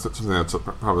something that's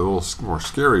probably a little more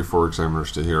scary for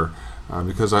examiners to hear,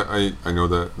 because I know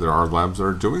that there are labs that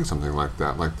are doing something like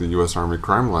that, like the U.S. Army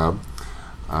Crime Lab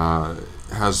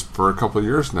has for a couple of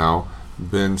years now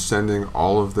been sending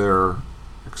all of their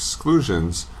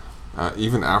exclusions,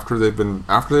 even after they've been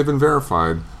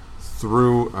verified,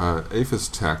 through APHIS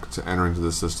Tech to enter into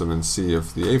the system and see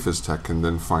if the APHIS Tech can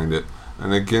then find it,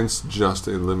 and against just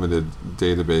a limited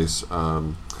database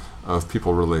of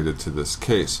people related to this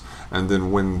case. And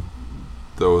then when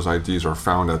those IDs are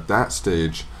found at that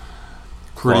stage,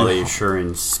 quality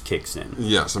assurance kicks in.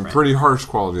 Yes, and right, pretty harsh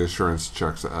quality assurance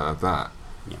checks at that.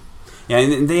 Yeah,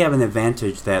 and they have an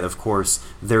advantage that, of course,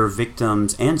 their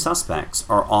victims and suspects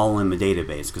are all in the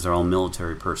database because they're all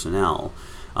military personnel,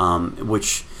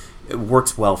 which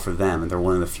works well for them, and they're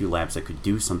one of the few labs that could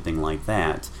do something like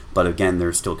that. But again,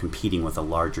 they're still competing with a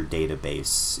larger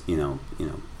database,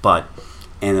 But,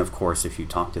 and of course, if you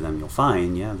talk to them, you'll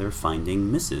find, they're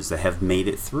finding misses that have made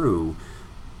it through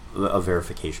a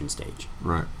verification stage.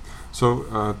 Right.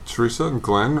 So, Teresa and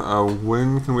Glenn,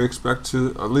 when can we expect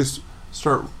to at least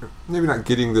start, maybe not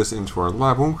getting this into our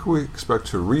lab, when can we expect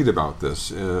to read about this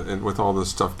and with all this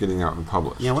stuff getting out and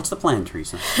published? Yeah, what's the plan,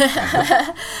 Teresa?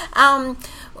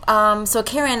 So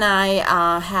Carrie and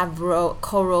I have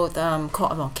co-wrote,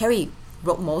 Carrie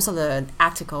wrote most of the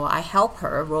article. I help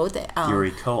her wrote it. You're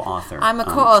a co-author. I'm a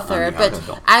co-author,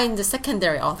 but I'm the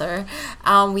secondary author.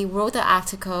 We wrote the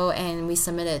article and we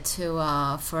submitted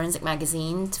to Forensic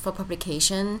Magazine for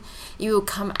publication. It will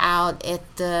come out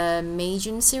at the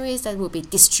May-June series that will be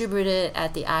distributed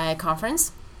at the II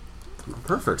conference.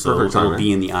 Perfect. So Perfect it'll timing.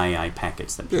 be in the II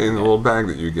packets that in the little bag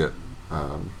that you get.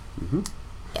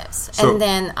 Yes, So, and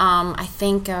then I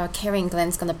think Carrie and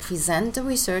Glenn's going to present the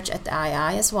research at the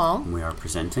II as well. We are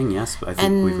presenting, yes. I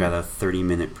think we've got a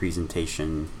 30-minute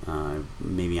presentation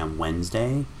maybe on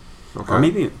Wednesday. okay. Or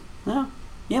maybe,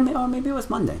 Yeah, or maybe it was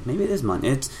Monday. Maybe it is Monday.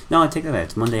 I take that back.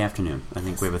 It's Monday afternoon. I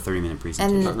think we have a 30-minute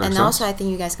presentation. And also, I think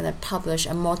you guys are going to publish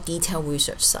a more detailed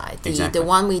research side. Exactly. The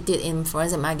one we did in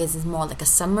Forensic Magazine is more like a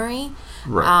summary.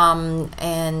 Right.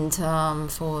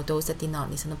 For those that did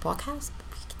not listen to the podcast,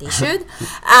 they should.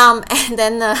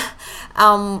 And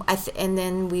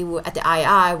then we will at the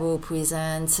II will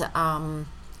present.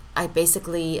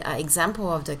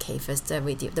 Example of the KFIS that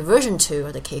the version 2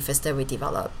 of the KFIS that we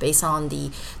developed based on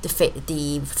the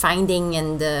finding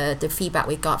and the feedback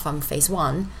we got from phase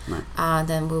 1. Right.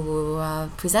 Then we will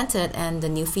present it and the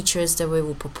new features that we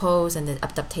will propose and the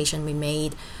adaptation we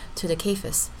made to the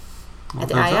KFIS at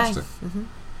the II. Mm-hmm.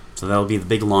 So that'll be the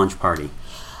big launch party.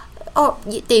 Oh,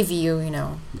 debut,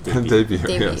 Debut,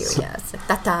 yes.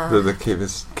 Ta-ta. The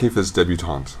KFIS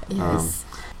debutante. Yes.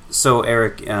 So,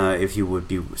 Eric, if you would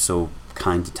be so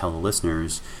kind to tell the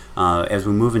listeners, as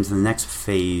we move into the next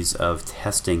phase of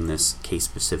testing this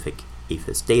case-specific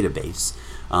APHIS database,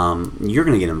 you're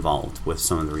going to get involved with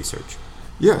some of the research.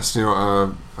 Yes,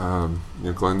 Glenn,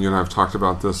 you and I have talked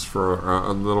about this for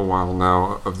a little while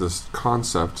now of this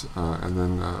concept, and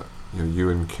then you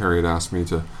and Carrie had asked me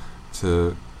to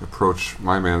approach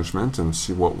my management and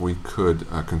see what we could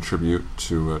contribute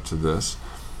to this.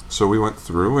 So we went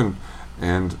through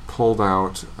and pulled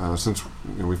out, since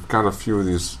we've got a few of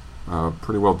these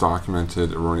pretty well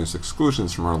documented erroneous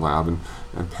exclusions from our lab, and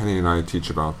Penny and I teach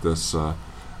about this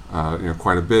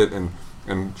quite a bit, and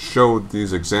showed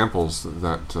these examples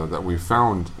that we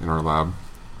found in our lab.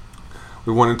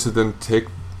 We wanted to then take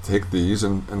these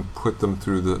and put them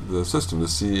through the system to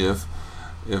see if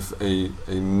a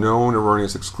known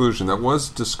erroneous exclusion that was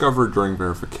discovered during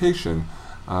verification,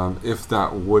 if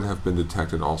that would have been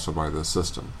detected also by the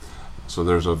system. So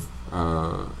there's I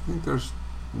think there's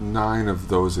 9 of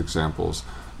those examples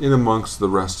in amongst the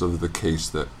rest of the case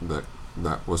that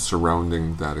was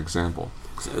surrounding that example.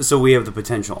 So we have the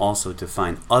potential also to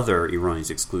find other erroneous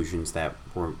exclusions that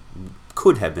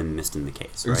could have been missed in the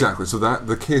case, right? Exactly. So that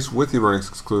the case with the erroneous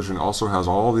exclusion also has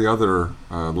all the other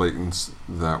latents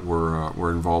that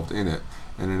were involved in it.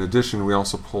 And in addition, we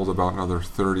also pulled about another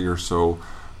 30 or so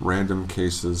random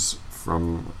cases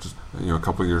from just, a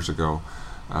couple years ago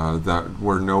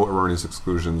where no erroneous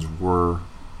exclusions were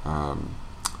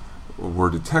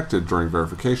detected during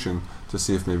verification, to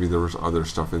see if maybe there was other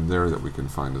stuff in there that we can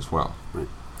find as well. Right.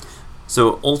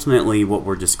 So ultimately what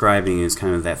we're describing is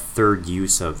kind of that third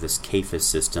use of this KFIS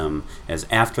system, as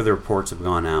after the reports have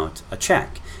gone out, a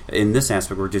check. In this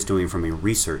aspect, we're just doing it from a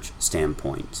research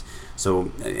standpoint.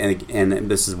 So,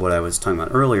 and this is what I was talking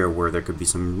about earlier, where there could be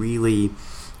some really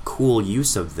cool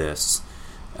use of this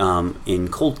in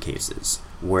cold cases,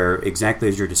 where exactly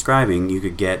as you're describing, you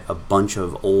could get a bunch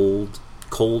of old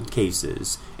cold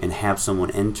cases and have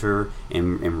someone enter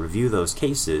and review those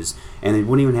cases, and it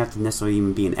wouldn't even have to necessarily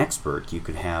even be an expert. You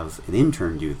could have an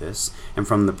intern do this, and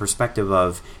from the perspective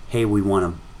of, hey, we want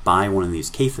to buy one of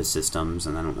these KFIS systems,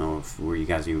 and I don't know where you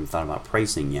guys even thought about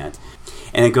pricing yet,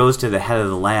 and it goes to the head of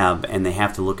the lab and they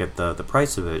have to look at the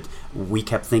price of it. We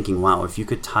kept thinking, wow, if you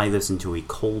could tie this into a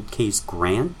cold case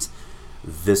grant,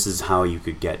 this is how you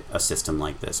could get a system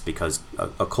like this, because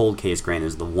a cold case grant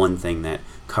is the one thing that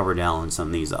Coverdell and some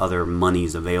of these other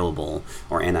monies available,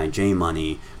 or NIJ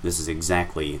money, this is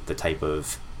exactly the type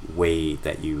of way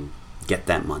that you get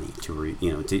that money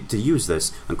to use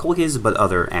this on cold cases, but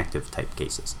other active type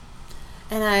cases.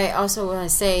 And I also want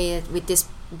to say that with this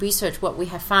research, what we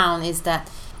have found is that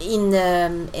in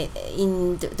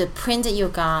the print that you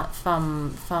got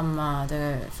from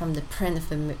the print of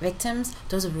the victims,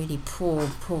 those are really poor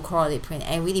quality print,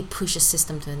 and really push the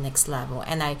system to the next level.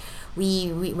 And we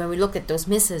when we look at those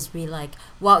misses, we like,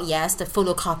 well, yes, the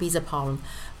photocopy is a problem,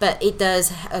 but it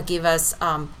does give us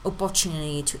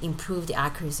opportunity to improve the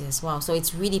accuracy as well. So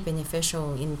it's really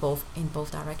beneficial in both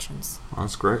directions. Well,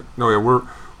 that's great. No, yeah, we're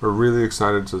really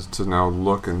excited to now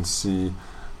look and see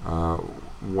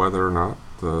whether or not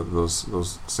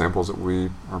those samples that we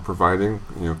are providing,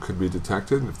 could be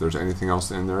detected. If there's anything else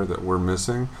in there that we're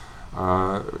missing,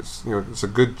 it's a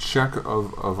good check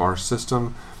of our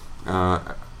system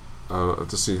to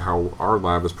see how our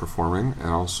lab is performing, and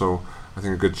also I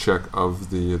think a good check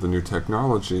of the new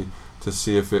technology to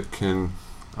see if it can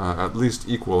at least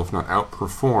equal, if not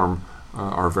outperform,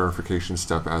 our verification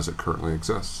step as it currently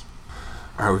exists.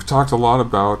 All right, we've talked a lot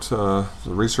about the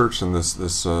research and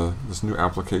this new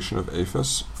application of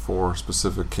APHIS for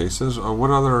specific cases. What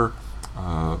other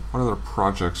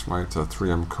projects might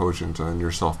 3M Cogent and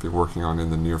yourself be working on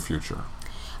in the near future?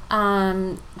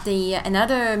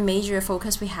 Another major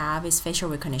focus we have is facial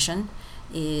recognition,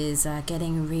 is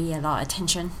getting really a lot of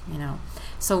attention,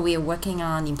 So we are working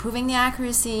on improving the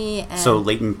accuracy. And so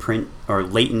latent print or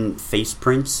latent face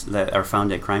prints that are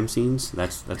found at crime scenes.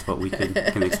 That's what we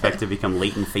can expect to become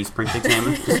latent face print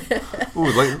examiners. Ooh,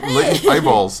 latent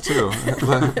eyeballs too.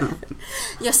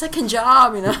 Your second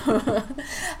job,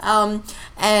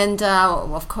 and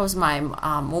of course my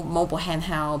mobile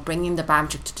handheld, bringing the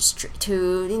biometric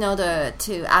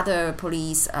to other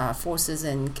police forces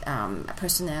and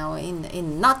personnel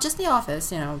in not just the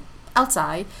office,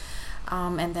 outside.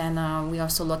 And then we're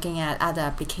also looking at other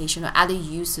application or other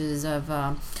uses of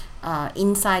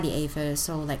inside the AFIS.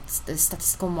 So like the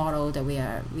statistical model that we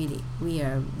have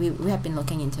been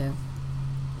looking into.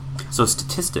 So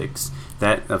statistics,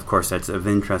 that of course that's of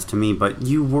interest to me. But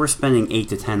you were spending 8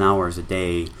 to 10 hours a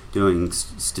day doing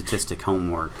statistic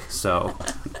homework. So.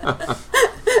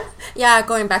 Yeah,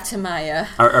 going back to my.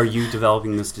 Are you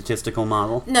developing the statistical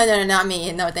model? No, not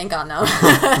me. No, thank God, no.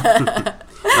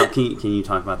 Can you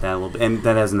talk about that a little bit? And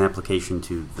that has an application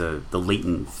to the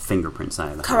latent fingerprint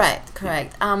side of the house.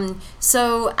 Correct.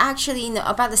 So actually,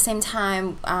 about the same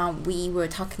time we were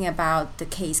talking about the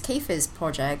CAFIS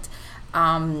project,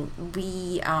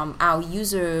 our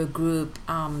user group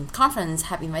conference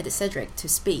have invited Cedric to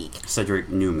speak. Cedric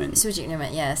Newman,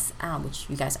 yes, which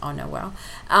you guys all know well.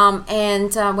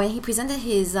 And when he presented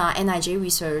his NIJ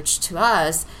research to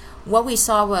us, what we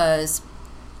saw was,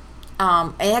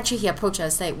 and actually he approached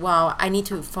us, say, well, I need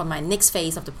to, for my next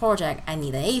phase of the project, I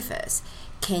need an AFIS.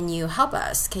 Can you help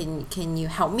us? Can you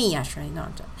help me, actually,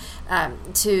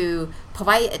 to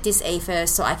provide this AFIS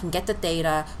so I can get the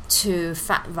data to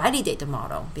validate the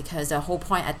model? Because the whole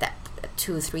point at that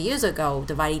 2 or 3 years ago,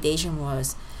 the validation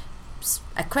was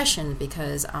a question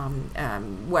because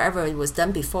wherever it was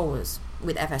done before was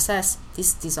with FSS,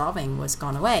 this dissolving was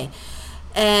gone away.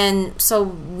 And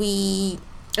so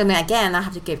again, I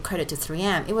have to give credit to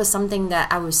 3M. It was something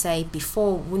that I would say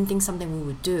before wouldn't think something we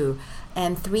would do.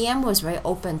 And 3M was very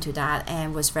open to that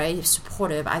and was very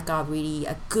supportive. I got really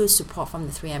a good support from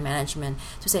the 3M management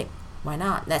to say, why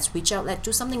not? Let's reach out, let's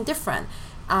do something different.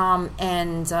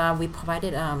 And we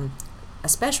provided a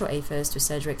special AFIS to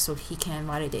Cedric so he can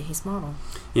validate his model.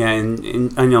 Yeah,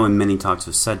 and I know in many talks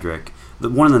with Cedric,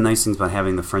 one of the nice things about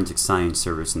having the Forensic Science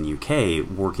Service in the UK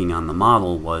working on the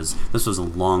model was this was a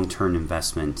long-term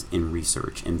investment in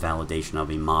research and validation of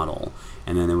a model.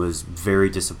 And then it was very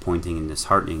disappointing and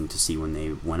disheartening to see when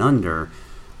they went under,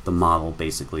 the model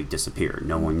basically disappeared.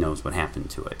 No one knows what happened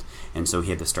to it. And so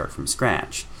he had to start from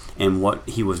scratch. And what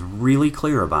he was really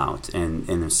clear about, and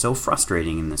is so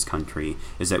frustrating in this country,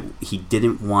 is that he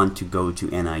didn't want to go to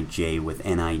NIJ with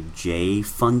NIJ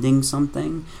funding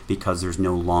something because there's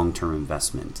no long-term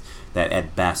investment. That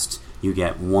at best you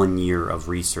get 1 year of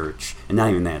research, and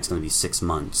not even that, it's going to be 6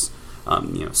 months.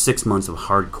 6 months of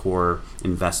hardcore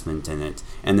investment in it,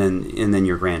 and then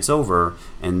your grant's over,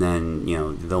 and then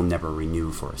they'll never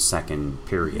renew for a second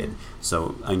period.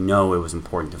 So I know it was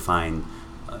important to find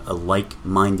a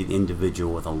like-minded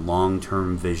individual with a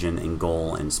long-term vision and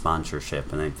goal and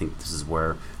sponsorship, and I think this is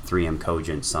where 3M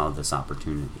Cogent saw this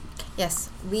opportunity. Yes,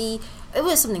 it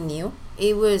was something new.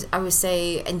 It was, I would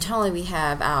say, internally we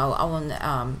have our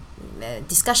own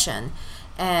discussion,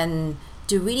 and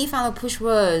the really final push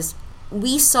was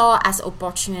we saw as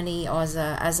opportunity or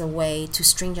as a way to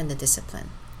strengthen the discipline.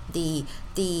 The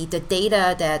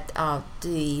data that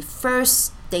the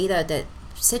first data that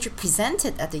Cedric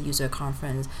presented at the user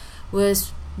conference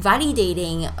was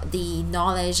validating the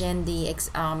knowledge and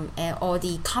or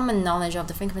the common knowledge of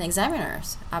the fingerprint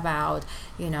examiners about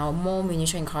more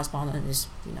munition correspondence.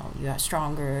 You are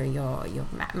stronger, your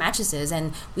matches is,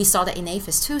 and we saw that in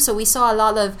AFIS too. So we saw a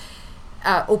lot of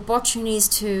opportunities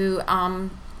to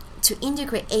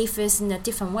integrate AFIS in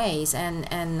different ways,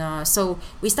 and so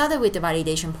we started with the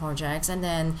validation projects, and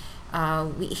then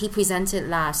he presented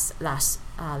last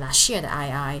year the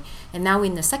II, and now we're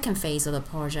in the second phase of the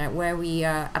project where we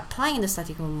are applying the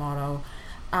statistical model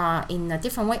in a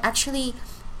different way. Actually,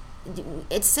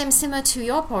 it seems similar to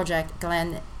your project,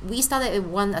 Glenn. We started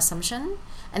with one assumption,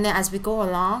 and then as we go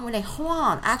along, we're like, hold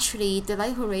on, actually the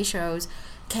likelihood ratios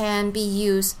can be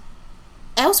used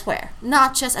elsewhere,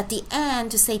 not just at the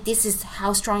end to say this is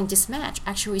how strong this match.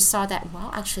 Actually, we saw that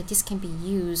this can be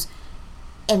used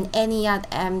in any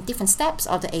different steps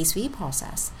of the ASV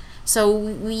process. So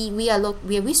we are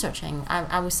researching.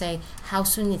 I would say how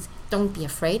soon don't be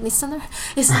afraid, listener.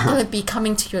 It's not going to be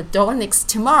coming to your door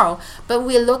tomorrow, but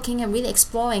we're looking and really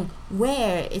exploring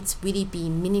where it's really be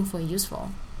meaningful and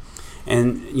useful.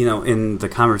 And, in the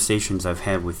conversations I've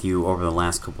had with you over the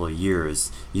last couple of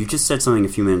years, you just said something a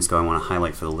few minutes ago I want to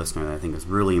highlight for the listener that I think is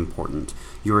really important.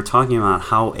 You were talking about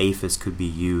how APHIS could be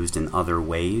used in other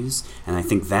ways, and I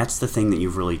think that's the thing that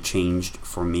you've really changed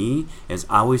for me, is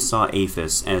I always saw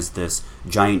APHIS as this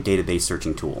giant database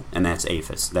searching tool, and that's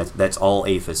APHIS. That's all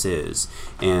APHIS is.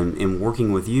 And in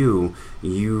working with you,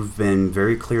 you've been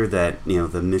very clear that,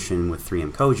 the mission with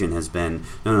 3M Cogent has been,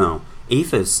 no,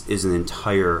 APHIS is an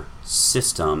entire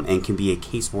system and can be a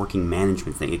case working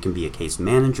management thing. It can be a case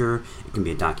manager, it can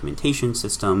be a documentation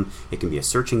system, it can be a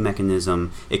searching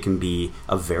mechanism, it can be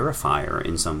a verifier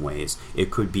in some ways, it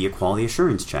could be a quality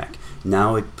assurance check.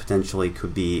 Now it potentially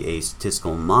could be a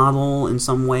statistical model in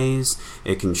some ways,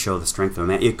 it can show the strength of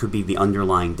it could be the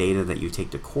underlying data that you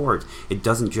take to court. It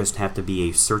doesn't just have to be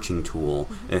a searching tool,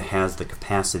 it has the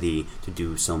capacity to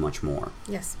do so much more.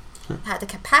 Yes. Had the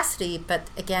capacity, but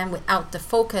again, without the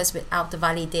focus, without the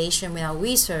validation, without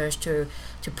research to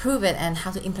prove it and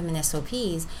how to implement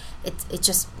SOPs, it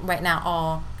just right now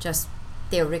all just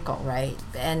theoretical, right?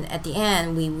 And at the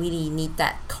end, we really need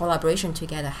that collaboration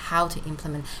together, how to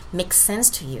implement, make sense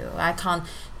to you.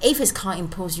 APHIS can't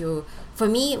impose you. For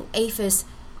me, APHIS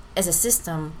as a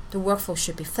system, the workflow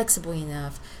should be flexible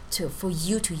enough for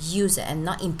you to use it and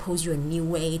not impose you a new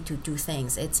way to do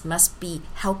things. It must be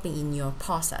helping in your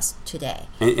process today.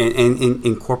 And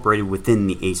incorporated within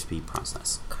the ASP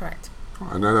process. Correct.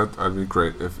 I know that'd be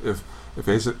great if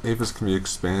APHIS can be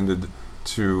expanded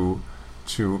to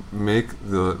make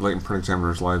the latent print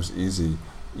examiners' lives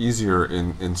easier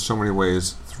in so many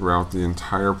ways throughout the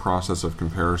entire process of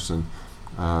comparison.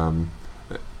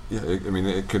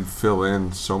 It could fill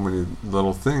in so many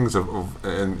little things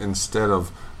and instead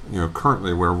of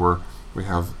currently where we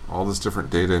have all this different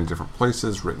data in different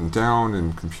places written down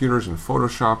in computers, in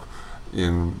Photoshop,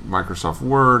 in Microsoft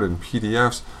Word, and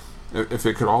PDFs. If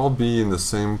it could all be in the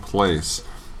same place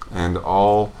and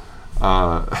all.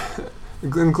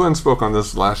 Glenn spoke on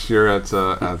this last year at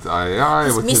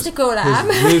IAI with his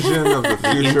vision of the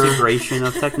future. Integration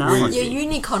of technology. Your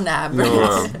unicorn lab.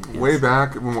 Way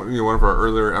back, one of our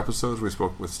earlier episodes, we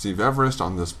spoke with Steve Everest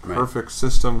on this perfect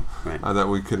system that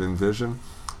we could envision.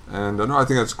 And I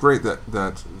think that's great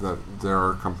that there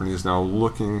are companies now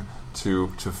looking to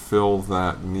fill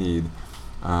that need.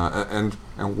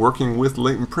 And working with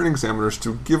latent print examiners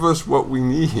to give us what we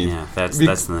need. Yeah, that's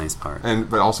the nice part.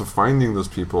 But also finding those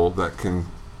people that can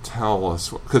tell us,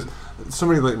 because so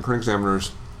many latent print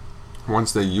examiners,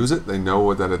 once they use it, they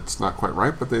know that it's not quite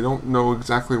right, but they don't know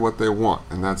exactly what they want,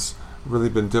 and that's really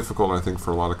been difficult, I think,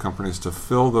 for a lot of companies to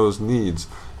fill those needs,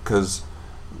 because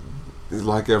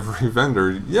like every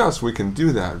vendor, yes, we can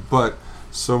do that, but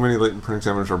so many latent print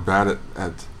examiners are bad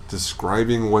at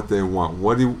describing what they want,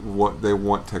 what they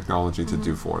want technology to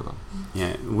do for them.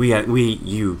 Yeah,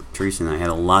 you, Teresa, and I had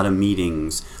a lot of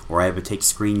meetings where I would take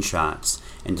screenshots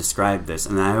and describe this,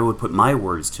 and I would put my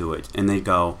words to it, and they'd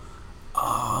go,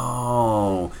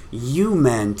 "Oh, you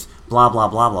meant blah blah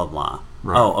blah blah blah."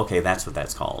 Right. Oh, okay, that's what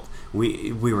that's called.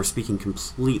 We were speaking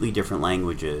completely different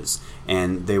languages,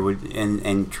 and they would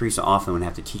and Teresa often would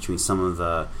have to teach me some of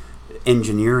the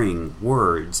engineering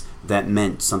words that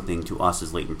meant something to us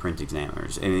as latent print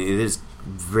examiners, and it is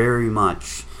very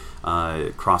much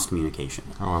cross communication.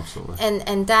 Oh, absolutely.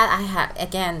 And that I have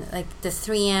again, like the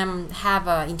 3M have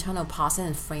an internal process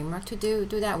and framework to do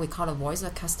that. We call it voice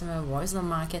of the customer, voice of the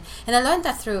market, and I learned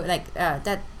that through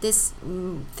that this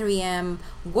 3M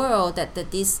world that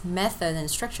this method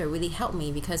and structure really helped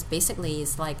me, because basically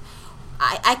it's like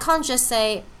I can't just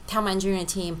tell my engineering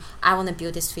team I want to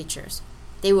build these features.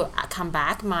 They will come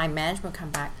back, my management will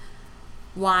come back.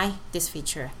 Why this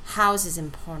feature? How is this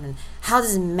important? How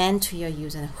is it meant to your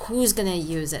user? Who's going to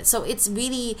use it? So it's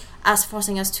really us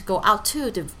forcing us to go out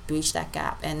to bridge that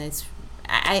gap. And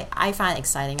I find it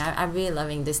exciting. I'm really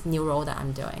loving this new role that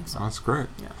I'm doing. So. That's great.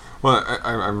 Yeah. Well,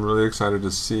 I'm really excited to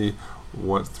see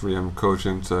what 3M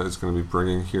Cogent is going to be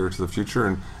bringing here to the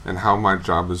future, and how my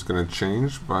job is going to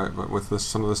change with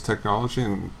some of this technology,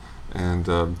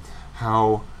 and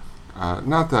how.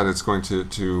 Not that it's going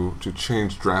to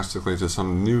change drastically to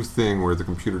some new thing where the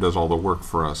computer does all the work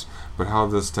for us, but how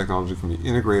this technology can be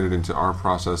integrated into our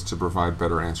process to provide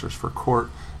better answers for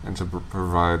court and to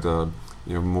provide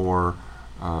more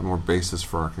basis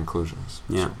for our conclusions.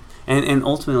 Yeah, so. And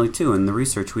ultimately too, in the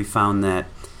research we found that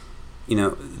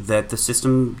that the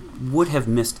system would have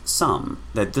missed some.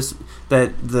 That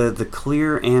the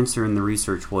clear answer in the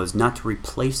research was not to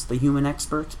replace the human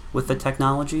expert with the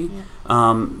technology,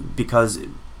 because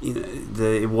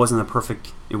it wasn't a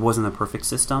perfect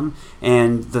system,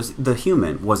 and the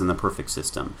human wasn't a perfect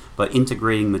system. But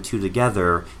integrating the two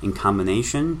together in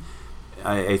combination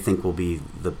I think will be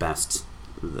the best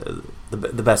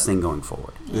the best thing going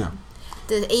forward. Yeah.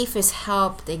 The AFIS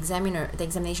help the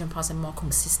examination process more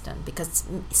consistent because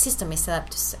system is set up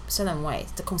to certain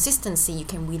ways. The consistency, you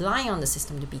can rely on the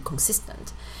system to be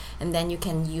consistent. And then you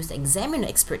can use the examiner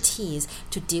expertise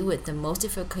to deal with the most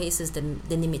difficult cases, the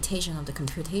limitation of the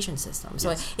computation system.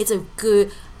 So it's a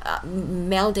good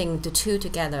melding the two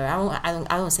together.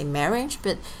 I don't say marriage,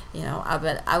 but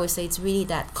but I would say it's really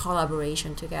that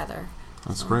collaboration together.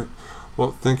 That's great.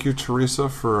 Well, thank you, Teresa,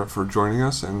 for joining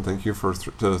us, and thank you to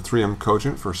 3M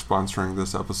Cogent for sponsoring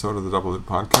this episode of the Double Loop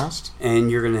Podcast.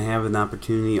 And you're going to have an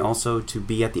opportunity also to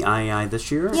be at the IAI this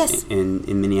year. Yes. In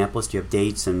Minneapolis. Do you have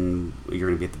dates, and you're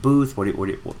going to be at the booth? What?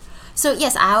 So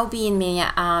yes, I'll be in the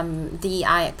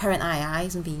parent IAI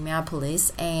is going to be in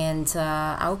Minneapolis, and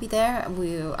I'll be there.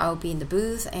 I'll be in the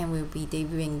booth, and we'll be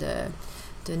debuting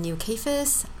the new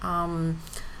KFIS.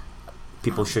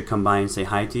 People should come by and say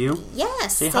hi to you.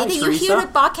 Yes, say hi, that you hear the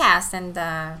podcast, and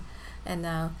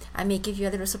I may give you a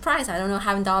little surprise. I don't know,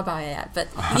 haven't thought about it yet. But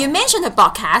you mentioned the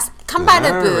podcast. Come by the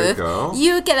booth.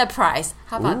 You get a prize.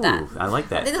 How about that? I like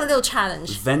that. Little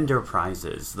challenge. Vendor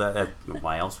prizes.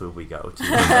 Why else would we go to?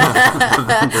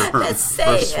 Let's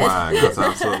say it. Swag. That's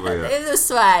absolutely it. A little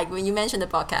swag when you mentioned the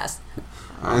podcast.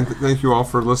 And thank you all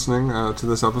for listening to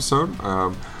this episode.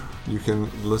 You can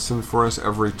listen for us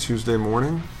every Tuesday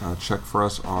morning. Check for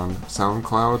us on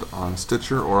SoundCloud, on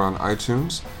Stitcher, or on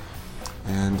iTunes.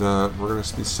 And we're going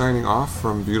to be signing off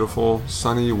from beautiful,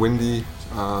 sunny, windy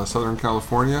Southern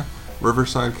California,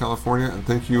 Riverside, California. And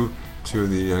thank you to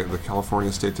the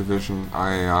California State Division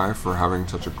IAI for having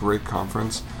such a great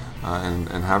conference and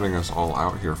having us all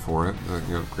out here for it.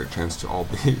 Great chance to all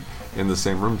be in the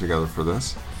same room together for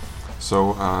this.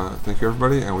 So thank you,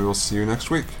 everybody, and we will see you next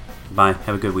week. Bye.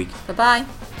 Have a good week. Bye-bye.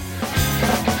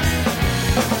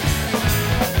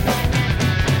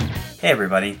 Hey,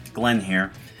 everybody. Glenn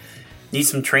here. Need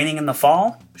some training in the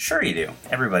fall? Sure you do.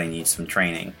 Everybody needs some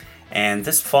training. And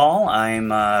this fall,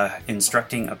 I'm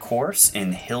instructing a course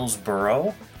in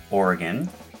Hillsboro, Oregon.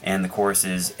 And the course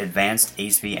is Advanced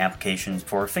ASPE Applications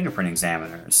for Fingerprint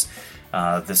Examiners.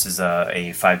 This is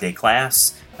a 5-day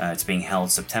class. It's being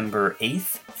held September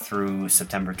 8th through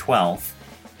September 12th.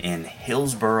 In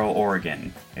Hillsboro,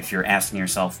 Oregon. If you're asking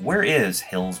yourself, where is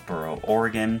Hillsboro,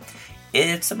 Oregon?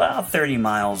 It's about 30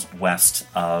 miles west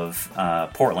of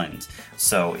Portland.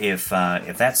 So if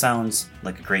that sounds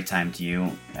like a great time to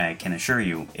you, I can assure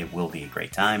you it will be a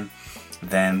great time.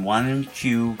 Then why don't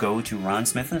you go to Ron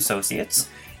Smith & Associates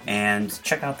and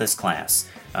check out this class.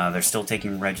 They're still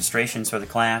taking registrations for the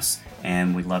class,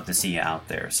 and we'd love to see you out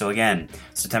there. So again,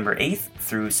 September 8th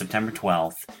through September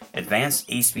 12th, Advanced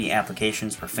ASPE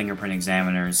Applications for Fingerprint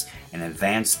Examiners, an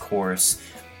advanced course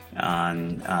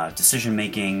on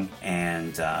decision-making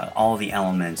and all the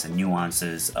elements and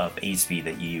nuances of ASPE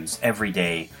that you use every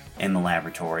day in the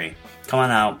laboratory. Come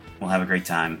on out. We'll have a great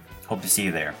time. Hope to see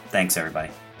you there. Thanks, everybody.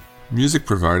 Music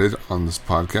provided on this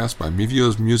podcast by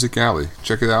Mevio's Music Alley.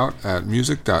 Check it out at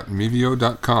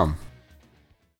music.mevio.com.